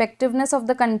evaluate the effectiveness of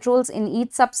the controls in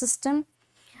each subsystem,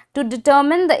 to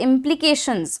determine the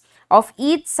implications of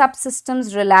each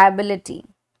subsystem's reliability.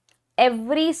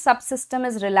 Every subsystem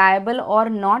is reliable or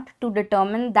not, to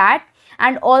determine that,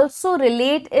 and also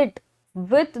relate it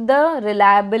with the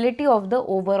reliability of the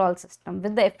overall system,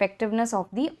 with the effectiveness of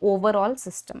the overall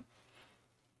system.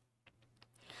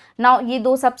 Now, ये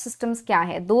दो subsystems क्या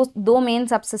है? दो main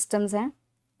subsystems हैं.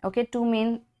 Okay, two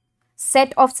main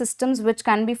set of systems which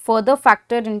can be further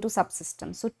factored into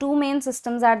subsystems. So, two main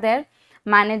systems are there: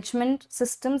 management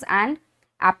systems and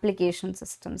application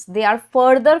systems. They are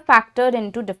further factored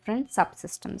into different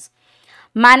subsystems.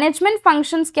 Management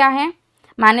functions क्या है?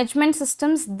 Management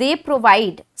systems, they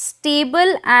provide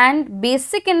stable and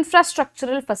basic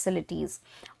infrastructural facilities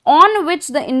on which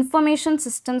the information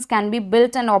systems can be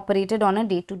built and operated on a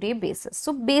day-to-day basis.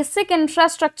 So, basic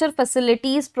infrastructure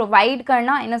facilities provide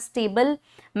karna in a stable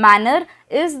manner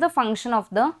is the function of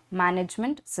the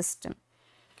management system.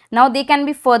 Now, they can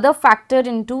be further factored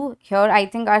into here, I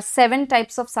think, are 7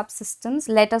 types of subsystems.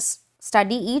 Let us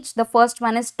study each. The first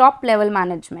one is top level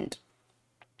management.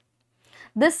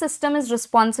 This system is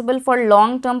responsible for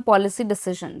long-term policy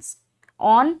decisions.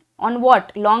 On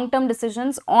what? Long-term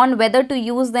decisions on whether to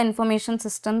use the information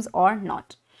systems or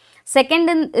not.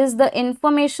 Second is the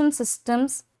information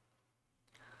systems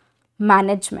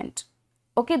management.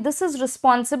 Okay, this is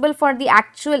responsible for the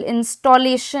actual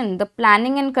installation, the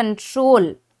planning and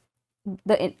control.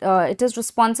 It is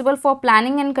responsible for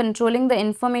planning and controlling the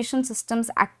information systems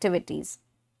activities.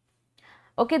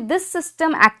 Okay, this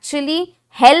system actually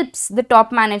helps the top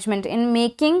management in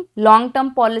making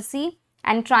long-term policy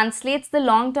and translates the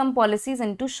long-term policies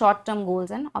into short-term goals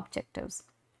and objectives.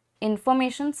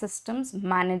 information systems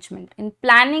management, in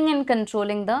planning and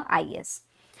controlling the IS.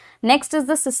 Next is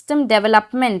the system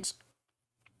development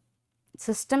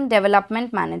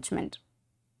management.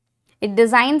 It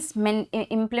designs,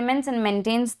 implements and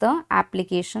maintains the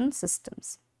application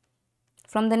systems.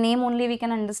 From the name only we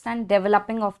can understand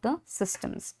developing of the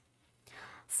systems.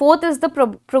 Fourth is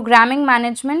the programming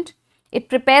management. It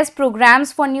prepares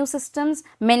programs for new systems,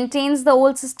 maintains the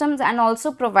old systems and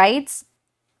also provides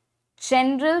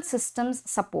general systems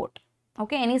support.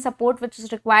 Okay, any support which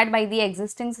is required by the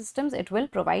existing systems, it will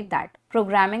provide that.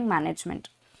 Programming management.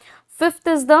 Fifth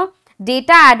is the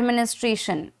data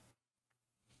administration.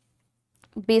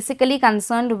 Basically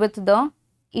concerned with the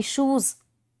issues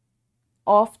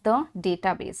of the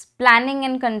database, planning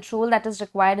and control that is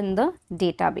required in the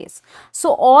database.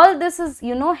 So all this is,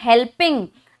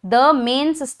 helping the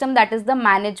main system, that is the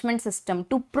management system,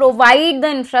 to provide the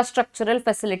infrastructural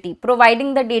facility,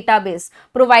 providing the database,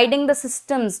 providing the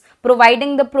systems,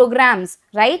 providing the programs,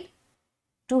 right,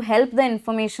 to help the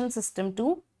information system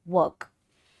to work.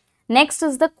 Next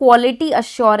is the quality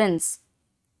assurance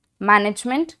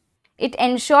management. It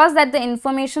ensures that the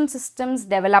information systems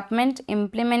development,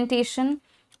 implementation,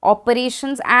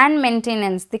 operations and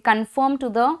maintenance, they conform to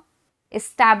the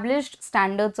established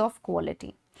standards of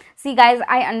quality. See guys,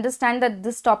 I understand that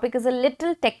this topic is a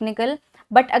little technical,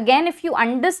 but again, if you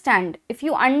understand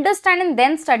and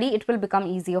then study, it will become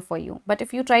easier for you. But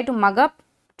if you try to mug up,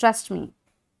 trust me,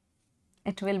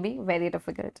 it will be very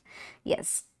difficult.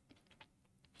 Yes.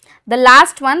 The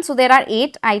last one, so there are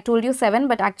 8, I told you 7,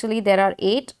 but actually there are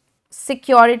 8.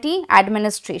 Security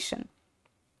administration.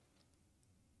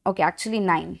 Okay, actually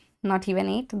 9, not even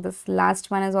 8. This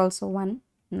last one is also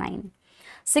 9.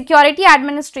 Security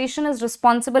administration is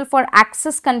responsible for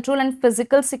access control and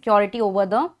physical security over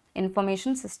the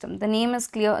information system. The name is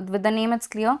clear, with the name it's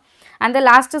clear. And the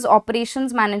last is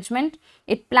operations management.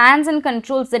 It plans and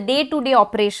controls the day-to-day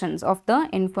operations of the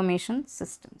information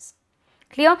systems.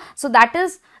 Clear? So that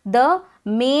is the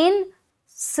main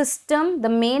system, the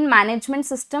main management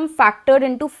system factored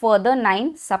into further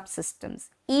 9 subsystems.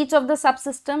 Each of the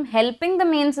subsystem helping the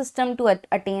main system to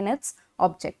attain its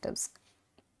objectives.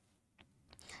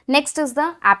 Next is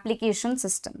the application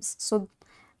systems. So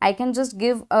I can just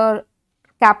give a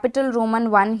capital Roman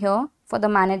 1 here for the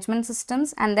management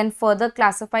systems and then further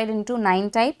classified into 9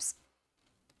 types.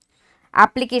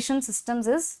 Application systems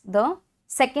is the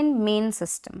second main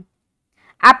system.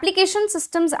 Application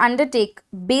systems undertake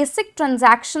basic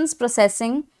transactions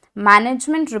processing,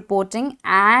 management reporting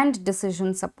and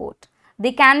decision support.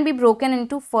 They can be broken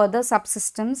into further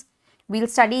subsystems. We'll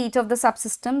study each of the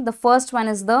subsystems. The first one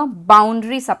is the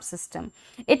boundary subsystem.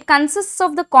 It consists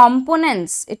of the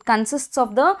components.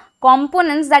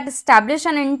 That establish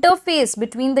an interface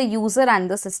between the user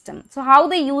and the system. So how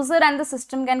the user and the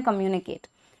system can communicate?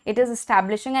 It is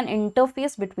establishing an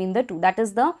interface between the two. That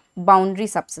is the boundary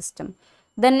subsystem.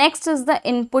 The next is the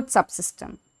input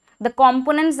subsystem. The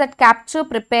components that capture,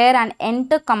 prepare and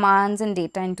enter commands and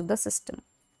data into the system.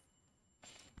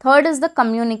 Third is the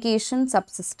communication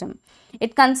subsystem.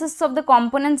 It consists of the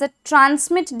components that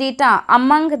transmit data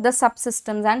among the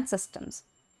subsystems and systems.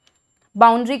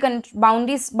 Boundary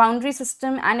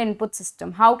system and input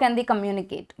system. How can they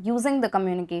communicate? Using the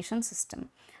communication system.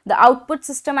 The output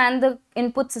system and the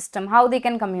input system, how they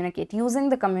can communicate? Using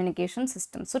the communication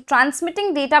system. So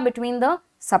transmitting data between the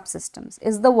subsystems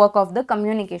is the work of the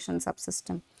communication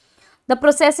subsystem. The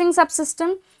processing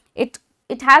subsystem, it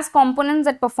has components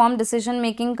that perform decision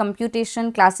making,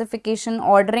 computation, classification,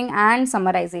 ordering and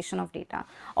summarization of data.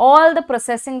 All the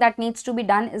processing that needs to be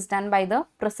done is done by the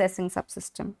processing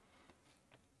subsystem.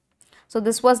 So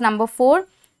this was number 4.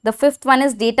 The fifth one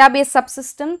is database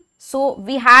subsystem. So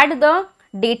we had the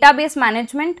database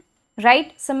management,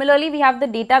 right? Similarly, we have the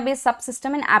database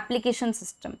subsystem and application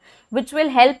system, which will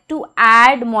help to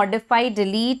add, modify,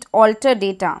 delete, alter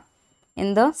data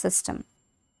in the system.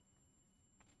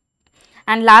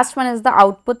 And last one is the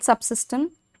output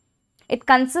subsystem. It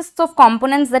consists of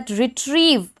components that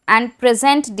retrieve and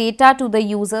present data to the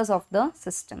users of the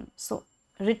system. So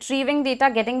retrieving data,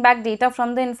 getting back data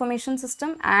from the information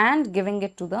system and giving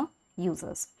it to the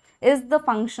users is the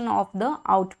function of the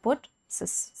output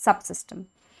subsystem.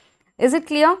 Is it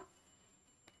clear?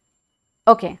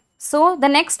 Okay. So the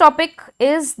next topic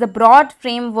is the broad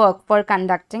framework for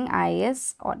conducting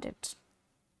IAS audit.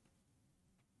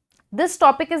 This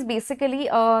topic is basically,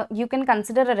 you can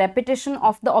consider a repetition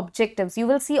of the objectives. You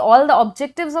will see all the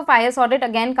objectives of IAS audit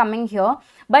again coming here.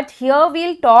 But here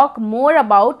we'll talk more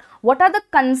about what are the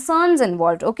concerns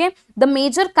involved. Okay. The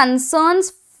major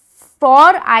concerns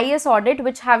for IAS audit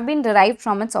which have been derived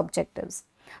from its objectives.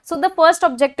 So the first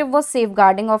objective was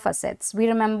safeguarding of assets. We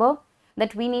remember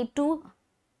that we need to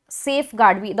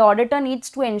safeguard, the auditor needs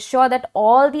to ensure that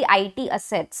all the IT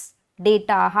assets,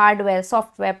 data, hardware,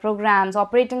 software, programs,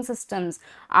 operating systems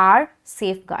are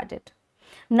safeguarded.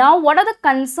 Now, what are the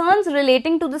concerns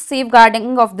relating to the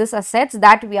safeguarding of these assets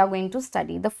that we are going to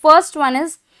study? The first one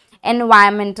is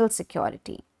environmental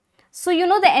security. So, you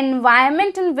know, the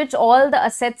environment in which all the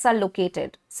assets are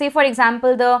located. Say, for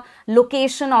example, the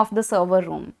location of the server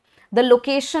room, the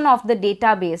location of the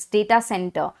database, data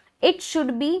center. It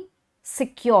should be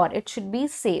secure, it should be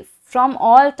safe from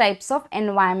all types of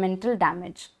environmental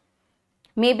damage.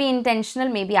 Maybe intentional,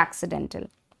 maybe accidental.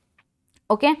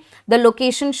 Okay, the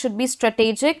location should be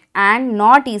strategic and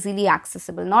not easily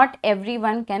accessible. Not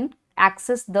everyone can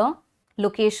access the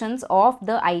locations of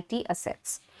the IT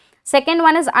assets. Second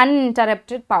one is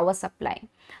uninterrupted power supply.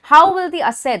 How will the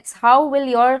assets, how will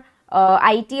your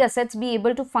IT assets be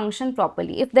able to function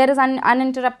properly if there is an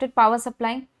uninterrupted power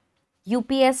supply?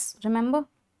 UPS, remember?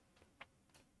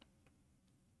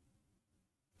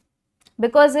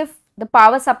 Because if the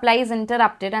power supply is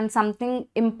interrupted and something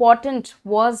important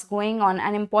was going on,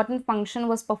 an important function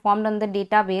was performed on the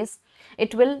database,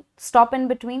 it will stop in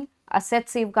between. Asset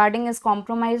safeguarding is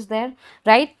compromised there,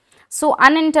 right? So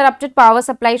uninterrupted power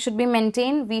supply should be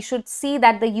maintained. We should see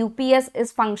that the UPS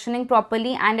is functioning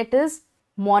properly and it is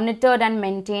monitored and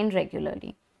maintained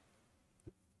regularly.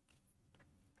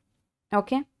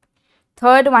 Okay.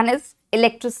 Third one is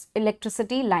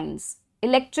electricity lines,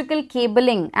 electrical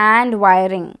cabling and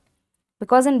wiring.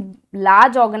 Because in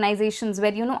large organizations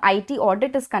where, you know, IT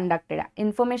audit is conducted,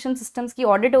 information systems की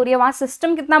audit हो रही है, वहाँ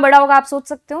system कितना बड़ा होगा आप सोच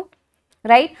सकते हो,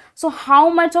 right? So how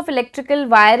much of electrical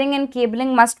wiring and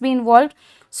cabling must be involved?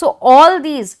 So all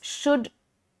these should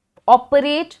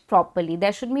operate properly.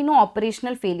 There should be no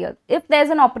operational failure. If there is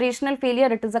an operational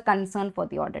failure, it is a concern for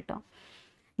the auditor.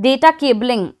 Data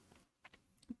cabling.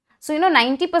 So, you know,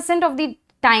 90% of the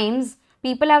times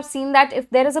people have seen that if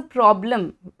there is a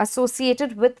problem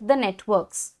associated with the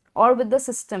networks or with the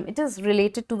system, it is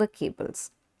related to the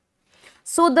cables.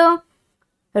 So, the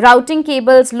routing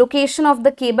cables, location of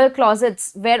the cable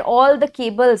closets where all the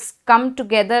cables come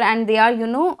together and they are, you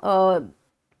know,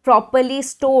 properly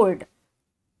stored.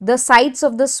 The sites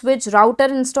of the switch router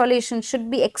installation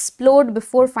should be explored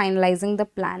before finalizing the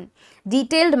plan.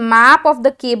 Detailed map of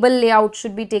the cable layout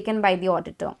should be taken by the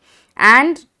auditor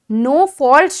and no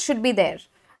faults should be there.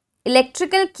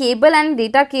 Electrical cable and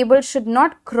data cable should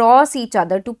not cross each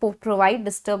other to provide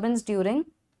disturbance during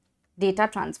data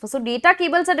transfer. So, data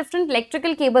cables are different,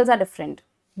 electrical cables are different.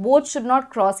 Both should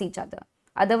not cross each other.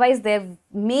 Otherwise, there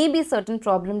may be certain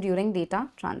problem during data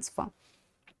transfer.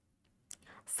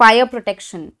 Fire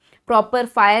protection. Proper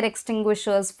fire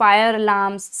extinguishers, fire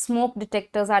alarms, smoke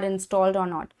detectors are installed or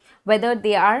not. Whether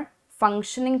they are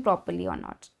functioning properly or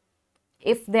not.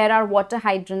 If there are water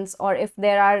hydrants or if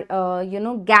there are, you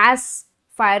know, gas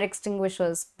fire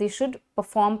extinguishers, they should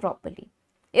perform properly.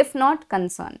 If not,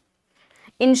 concern.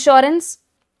 Insurance.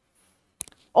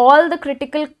 All the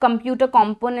critical computer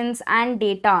components and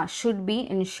data should be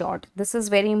insured. This is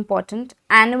very important.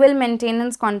 Annual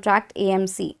maintenance contract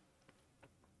AMC.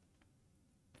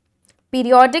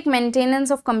 Periodic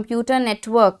maintenance of computer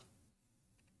network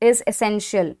is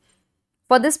essential.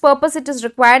 For this purpose, it is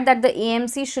required that the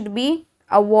AMC should be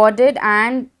awarded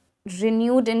and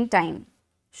renewed in time.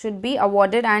 Should be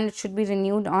awarded and it should be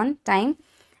renewed on time.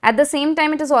 At the same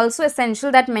time, it is also essential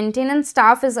that maintenance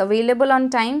staff is available on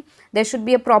time. There should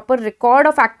be a proper record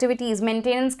of activities.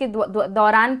 Maintenance के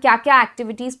दौरान क्या-क्या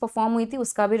activities perform हुई थी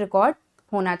उसका भी record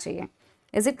होना चाहिए.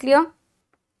 Is it clear?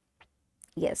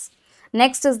 Yes.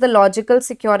 Next is the logical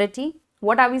security.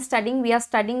 What are we studying? We are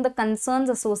studying the concerns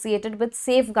associated with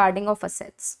safeguarding of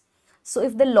assets. So,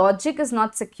 if the logic is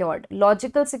not secured,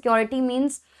 logical security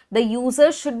means the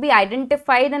users should be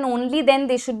identified and only then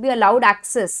they should be allowed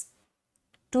access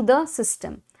to the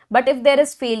system. But if there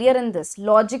is failure in this,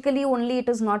 logically only it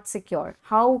is not secure.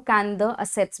 How can the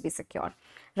assets be secure,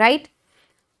 right?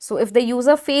 So, if the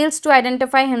user fails to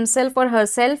identify himself or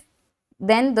herself,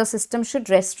 then the system should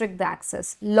restrict the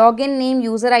access. Login name,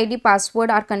 user ID, password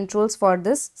are controls for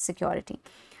this security.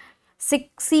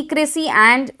 Secrecy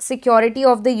and security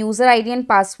of the user ID and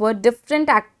password, different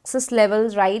access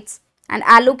levels, rights and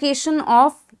allocation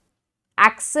of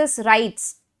access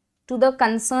rights to the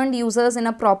concerned users in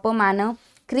a proper manner.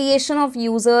 Creation of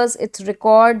users, its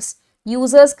records,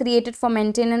 users created for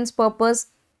maintenance purpose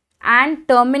and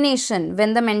termination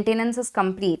when the maintenance is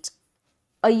complete.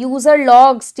 A user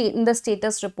log in the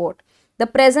status report. The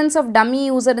presence of dummy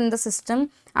user in the system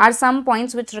are some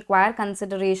points which require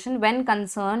consideration when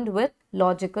concerned with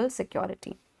logical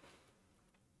security.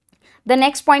 The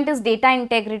next point is data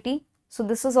integrity. So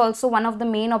this is also one of the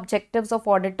main objectives of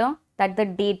auditor, that the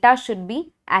data should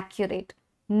be accurate.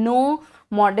 No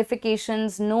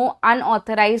modifications, no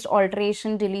unauthorized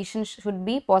alteration, deletion should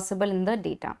be possible in the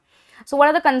data. So what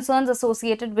are the concerns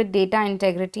associated with data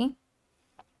integrity?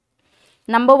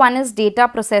 Number one is data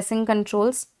processing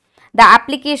controls. The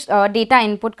application, data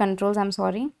input controls, I'm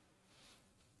sorry.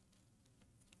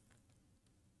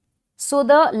 So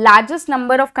the largest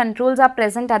number of controls are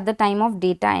present at the time of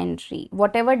data entry.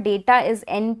 Whatever data is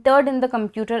entered in the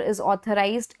computer is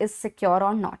authorized, is secure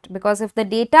or not. Because if the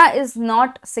data is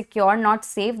not secure, not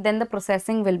safe, then the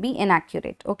processing will be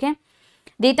inaccurate. Okay.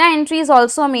 Data entry is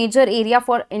also a major area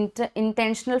for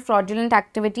intentional fraudulent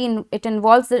activity. It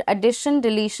involves the addition,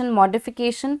 deletion,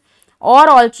 modification or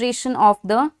alteration of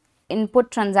the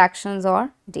input transactions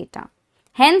or data.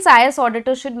 Hence, IS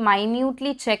auditors should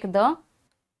minutely check the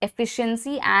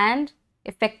efficiency and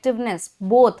effectiveness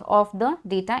both of the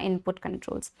data input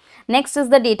controls. Next is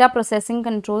the data processing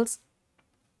controls,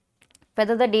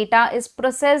 whether the data is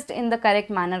processed in the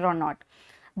correct manner or not.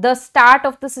 The start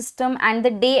of the system and the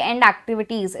day end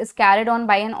activities is carried on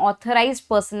by an authorized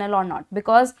personnel or not,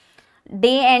 because day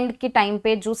and के time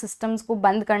पे जो systems को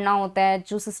बंद करना होता है,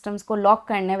 जो systems को लॉक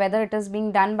करना है, whether it is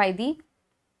being done by the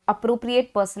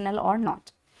appropriate personnel or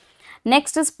not.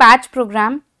 Next is patch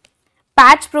program.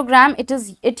 Patch program,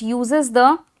 it uses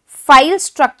the file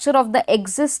structure of the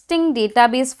existing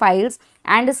database files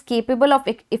and is capable of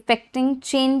effecting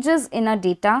changes in a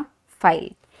data file.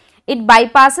 It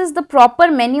bypasses the proper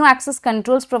menu access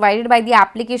controls provided by the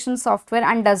application software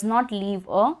and does not leave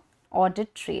a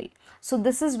audit trail. So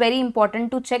this is very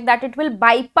important to check, that it will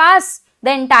bypass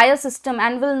the entire system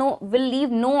and will leave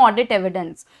no audit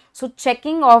evidence. So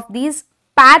checking of these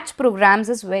patch programs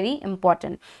is very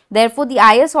important. Therefore, the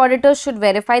IS auditors should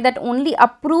verify that only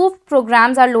approved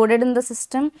programs are loaded in the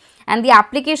system and the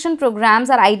application programs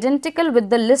are identical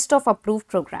with the list of approved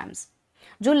programs.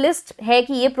 जो list है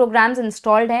कि ये programmes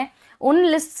installed हैं, उन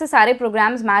list से सारे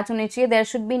programmes match होने चाहिए. There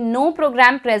should be no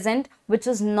programme present which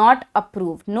is not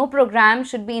approved. No programme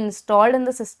should be installed in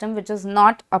the system which is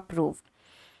not approved.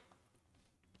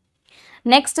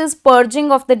 Next is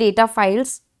purging of the data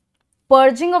files.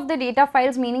 Purging of the data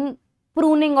files meaning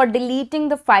pruning or deleting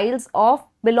the files of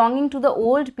belonging to the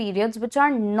old periods which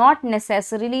are not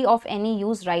necessarily of any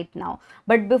use right now.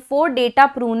 But before data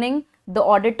pruning, the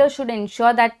auditor should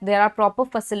ensure that there are proper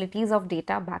facilities of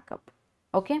data backup.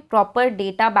 Okay, proper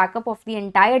data backup of the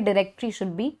entire directory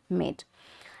should be made.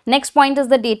 Next point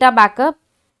is the data backup.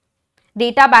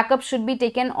 Data backup should be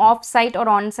taken off-site or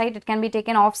on-site. It can be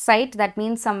taken off-site, that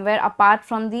means somewhere apart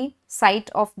from the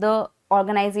site of the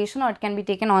organization, or it can be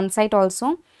taken on-site also.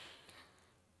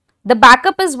 The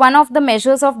backup is one of the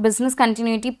measures of business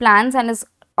continuity plans and is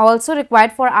also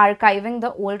required for archiving the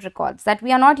old records that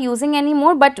we are not using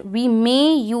anymore, but we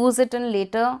may use it in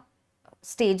later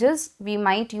stages. We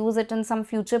might use it in some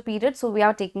future period, so we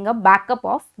are taking a backup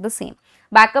of the same.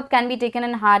 Backup can be taken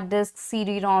in hard disks,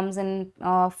 CD-ROMs,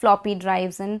 in floppy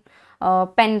drives, in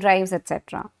pen drives,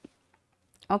 etc.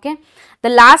 Okay. The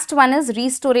last one is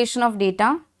restoration of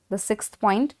data. The sixth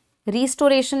point.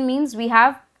 Restoration means we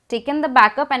have taken the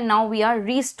backup and now we are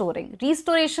restoring.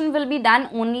 Restoration will be done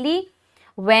only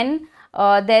when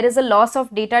there is a loss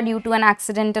of data due to an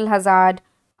accidental hazard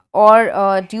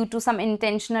or due to some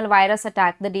intentional virus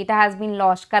attack. The data has been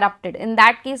lost, corrupted. In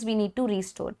that case, we need to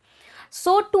restore.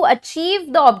 So, to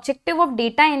achieve the objective of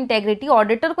data integrity,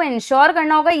 auditor को ensure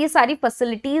करना होगा ये सारी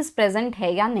facilities present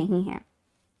है या नहीं है.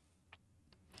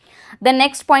 The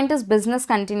next point is business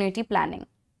continuity planning.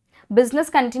 Business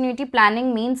continuity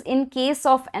planning means in case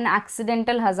of an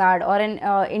accidental hazard or an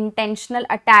intentional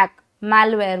attack,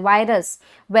 malware, virus,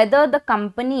 whether the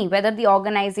company, whether the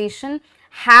organization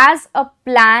has a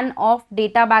plan of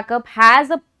data backup, has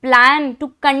a plan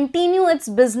to continue its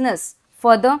business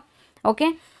further.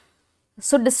 Okay.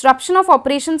 So, disruption of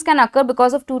operations can occur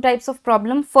because of two types of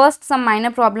problem. First, some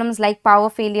minor problems like power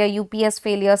failure, UPS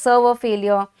failure, server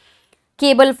failure,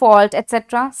 cable fault,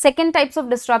 etc. Second types of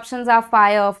disruptions are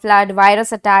fire, flood,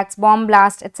 virus attacks, bomb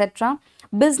blast, etc.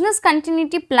 Business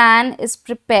continuity plan is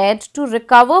prepared to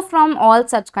recover from all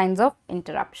such kinds of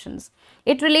interruptions.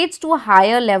 It relates to a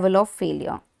higher level of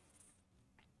failure.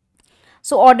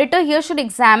 So, auditor here should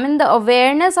examine the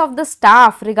awareness of the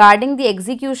staff regarding the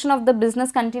execution of the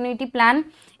business continuity plan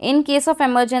in case of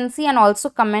emergency and also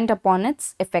comment upon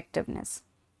its effectiveness.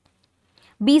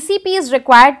 BCP is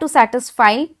required to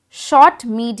satisfy short,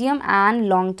 medium and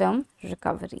long-term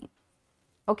recovery.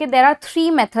 Okay, there are three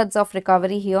methods of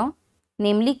recovery here,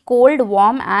 namely cold,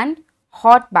 warm and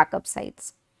hot backup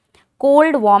sites.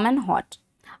 Cold, warm and hot.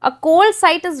 A cold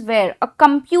site is where a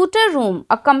computer room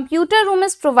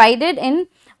is provided in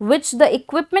which the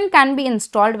equipment can be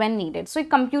installed when needed. So एक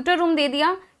computer room दे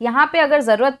दिया, यहाँ पे अगर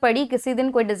ज़रूरत पड़ी, किसी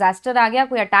दिन कोई disaster आ गया,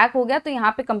 कोई attack हो गया, तो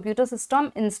यहाँ पे computer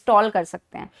system install कर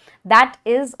सकते हैं. That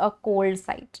is a cold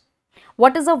site.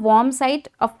 What is a warm site?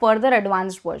 A further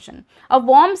advanced version. A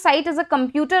warm site is a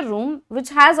computer room which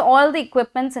has all the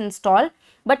equipments installed,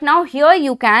 but now here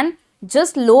you can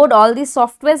just load all the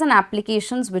softwares and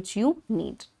applications which you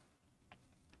need.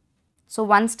 So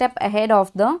one step ahead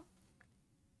of the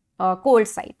cold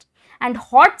site. And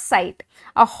hot site.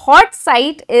 A hot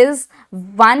site is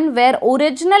one where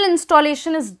original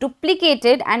installation is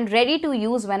duplicated and ready to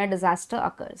use when a disaster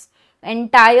occurs.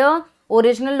 Entire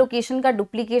original location का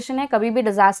duplication है, कभी भी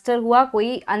disaster हुआ,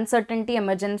 कोई uncertainty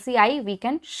emergency I, we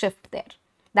can shift there.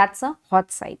 That's a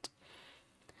hot site.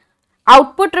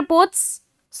 Output reports.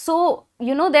 So,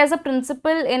 you know, there's a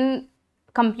principle in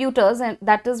computers, and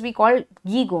that is we call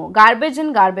GIGO, garbage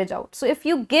in, garbage out. So if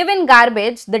you give in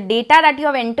garbage, the data that you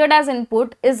have entered as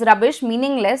input is rubbish,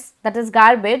 meaningless, that is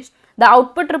garbage. The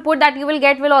output report that you will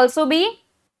get will also be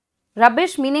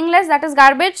rubbish, meaningless, that is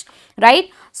garbage, right?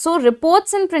 So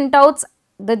reports and printouts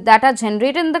that are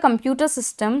generated in the computer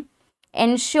system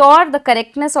ensure the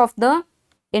correctness of the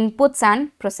inputs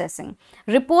and processing.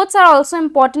 Reports are also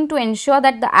important to ensure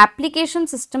that the application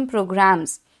system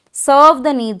programs serve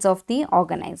the needs of the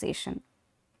organization.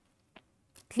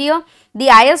 Clear? The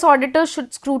IS auditor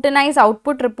should scrutinize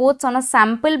output reports on a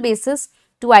sample basis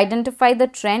to identify the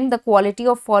trend, the quality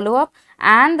of follow-up,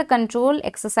 and the control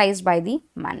exercised by the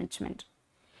management.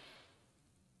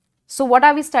 So what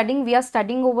are we studying? We are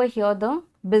studying over here the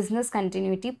business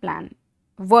continuity plan.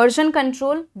 Version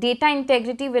control, data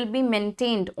integrity will be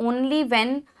maintained only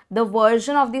when the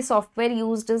version of the software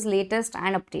used is latest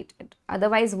and updated.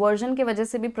 Otherwise version के वजह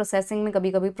से भी processing में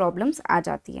कभी-कभी problems आ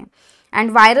जाती हैं.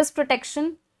 And virus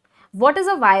protection. What is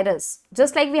a virus?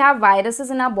 Just like we have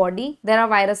viruses in our body, there are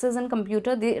viruses in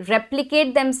computer. They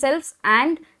replicate themselves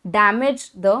and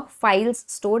damage the files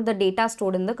stored, the data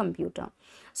stored in the computer.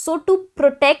 So to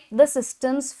protect the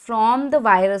systems from the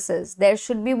viruses, there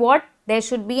should be what? There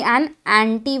should be an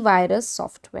antivirus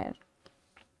software.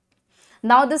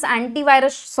 Now this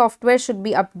antivirus software should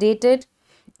be updated.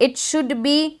 It should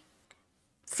be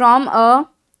from a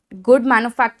good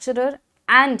manufacturer,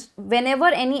 and whenever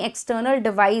any external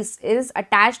device is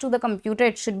attached to the computer,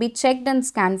 it should be checked and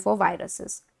scanned for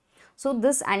viruses. So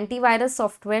this antivirus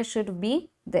software should be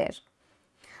there.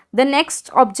 The next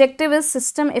objective is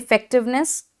system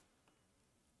effectiveness.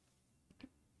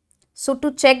 So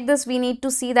to check this, we need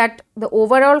to see that the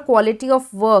overall quality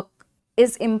of work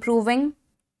is improving.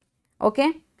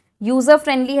 Okay,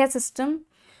 user-friendly hai system.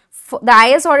 The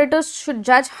IS auditors should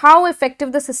judge how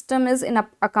effective the system is in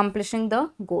accomplishing the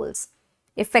goals.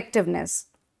 Effectiveness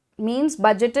means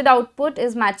budgeted output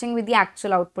is matching with the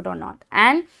actual output or not.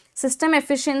 And system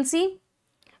efficiency,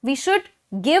 we should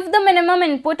give the minimum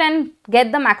input and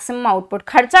get the maximum output.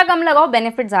 Kharcha kam lagao,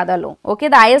 benefit zyada lo. Okay,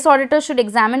 the IS auditor should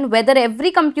examine whether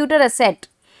every computer asset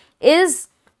is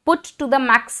put to the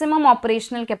maximum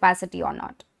operational capacity or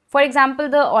not. For example,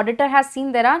 the auditor has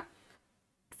seen there are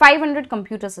 500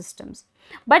 computer systems,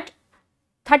 but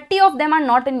 30 of them are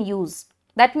not in use.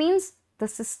 That means the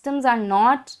systems are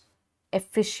not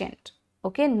efficient.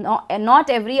 Okay, not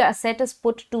every asset is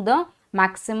put to the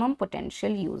maximum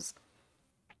potential use.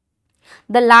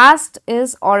 The last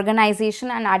is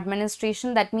organization and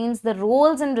administration. That means the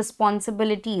roles and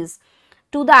responsibilities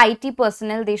to the IT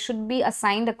personnel, they should be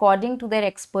assigned according to their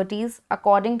expertise,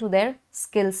 according to their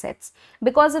skill sets.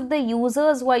 Because if the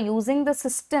users who are using the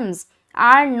systems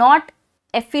are not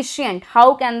efficient,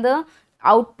 how can the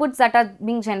outputs that are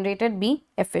being generated be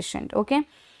efficient? Okay.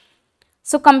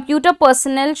 So computer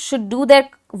personnel should do their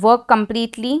work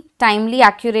completely, timely,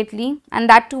 accurately, and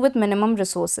that too with minimum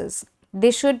resources.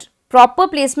 They should proper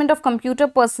placement of computer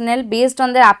personnel based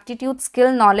on their aptitude,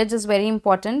 skill, knowledge is very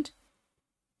important.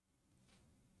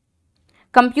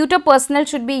 Computer personnel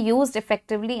should be used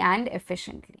effectively and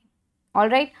efficiently.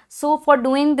 Alright, so for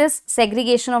doing this,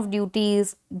 segregation of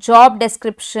duties, job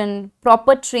description,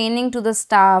 proper training to the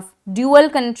staff, dual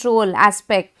control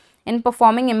aspect in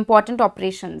performing important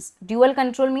operations. Dual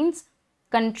control means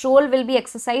control will be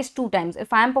exercised 2 times.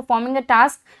 If I am performing a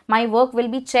task, my work will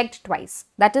be checked twice.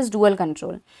 That is dual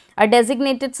control. A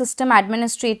designated system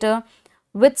administrator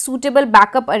with suitable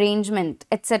backup arrangement,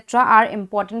 etc. are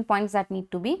important points that need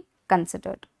to be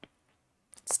considered.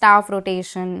 Staff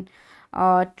rotation,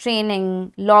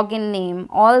 training, login name,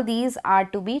 all these are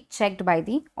to be checked by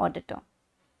the auditor.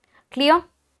 Clear?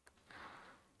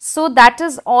 So that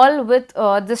is all with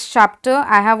this chapter.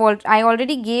 I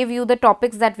already gave you the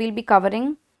topics that we'll be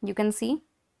covering. You can see.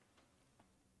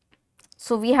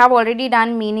 So we have already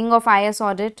done meaning of IS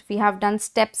audit. We have done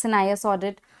steps in IS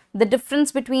audit, the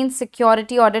difference between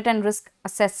security audit and risk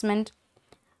assessment.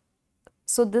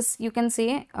 So this you can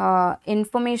say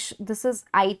information, this is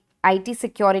IT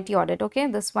security audit. Okay,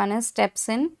 this one is steps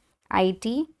in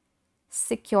IT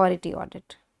security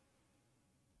audit.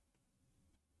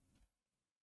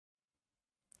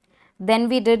 Then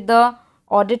we did the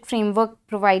audit framework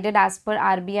provided as per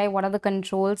RBI. What are the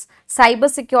controls? Cyber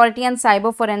security and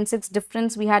cyber forensics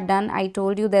difference we had done. I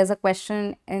told you there's a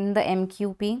question in the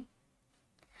MQP.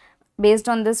 Based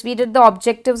on this, we did the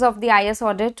objectives of the IS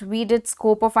audit. We did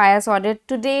scope of IS audit.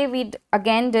 Today, we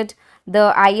again did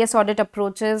the IS audit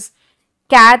approaches,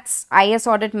 CATS, IS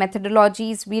audit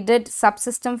methodologies. We did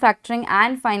subsystem factoring,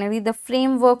 and finally, the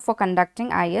framework for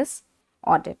conducting IS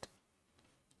audit.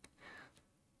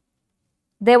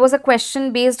 There was a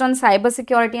question based on cyber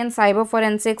security and cyber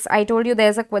forensics. I told you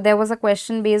there was a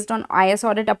question based on IS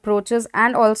audit approaches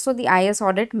and also the IS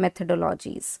audit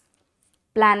methodologies.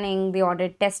 Planning the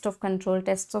audit, test of control,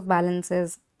 tests of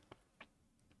balances.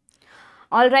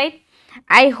 All right.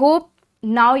 I hope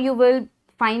now you will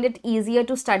find it easier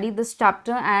to study this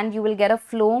chapter and you will get a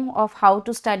flow of how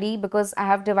to study, because I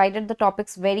have divided the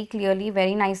topics very clearly,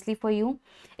 very nicely for you.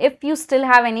 If you still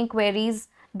have any queries,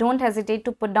 don't hesitate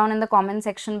to put down in the comment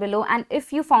section below. And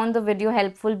if you found the video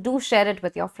helpful, do share it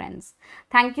with your friends.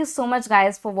 Thank you so much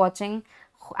guys for watching,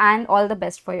 and all the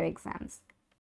best for your exams.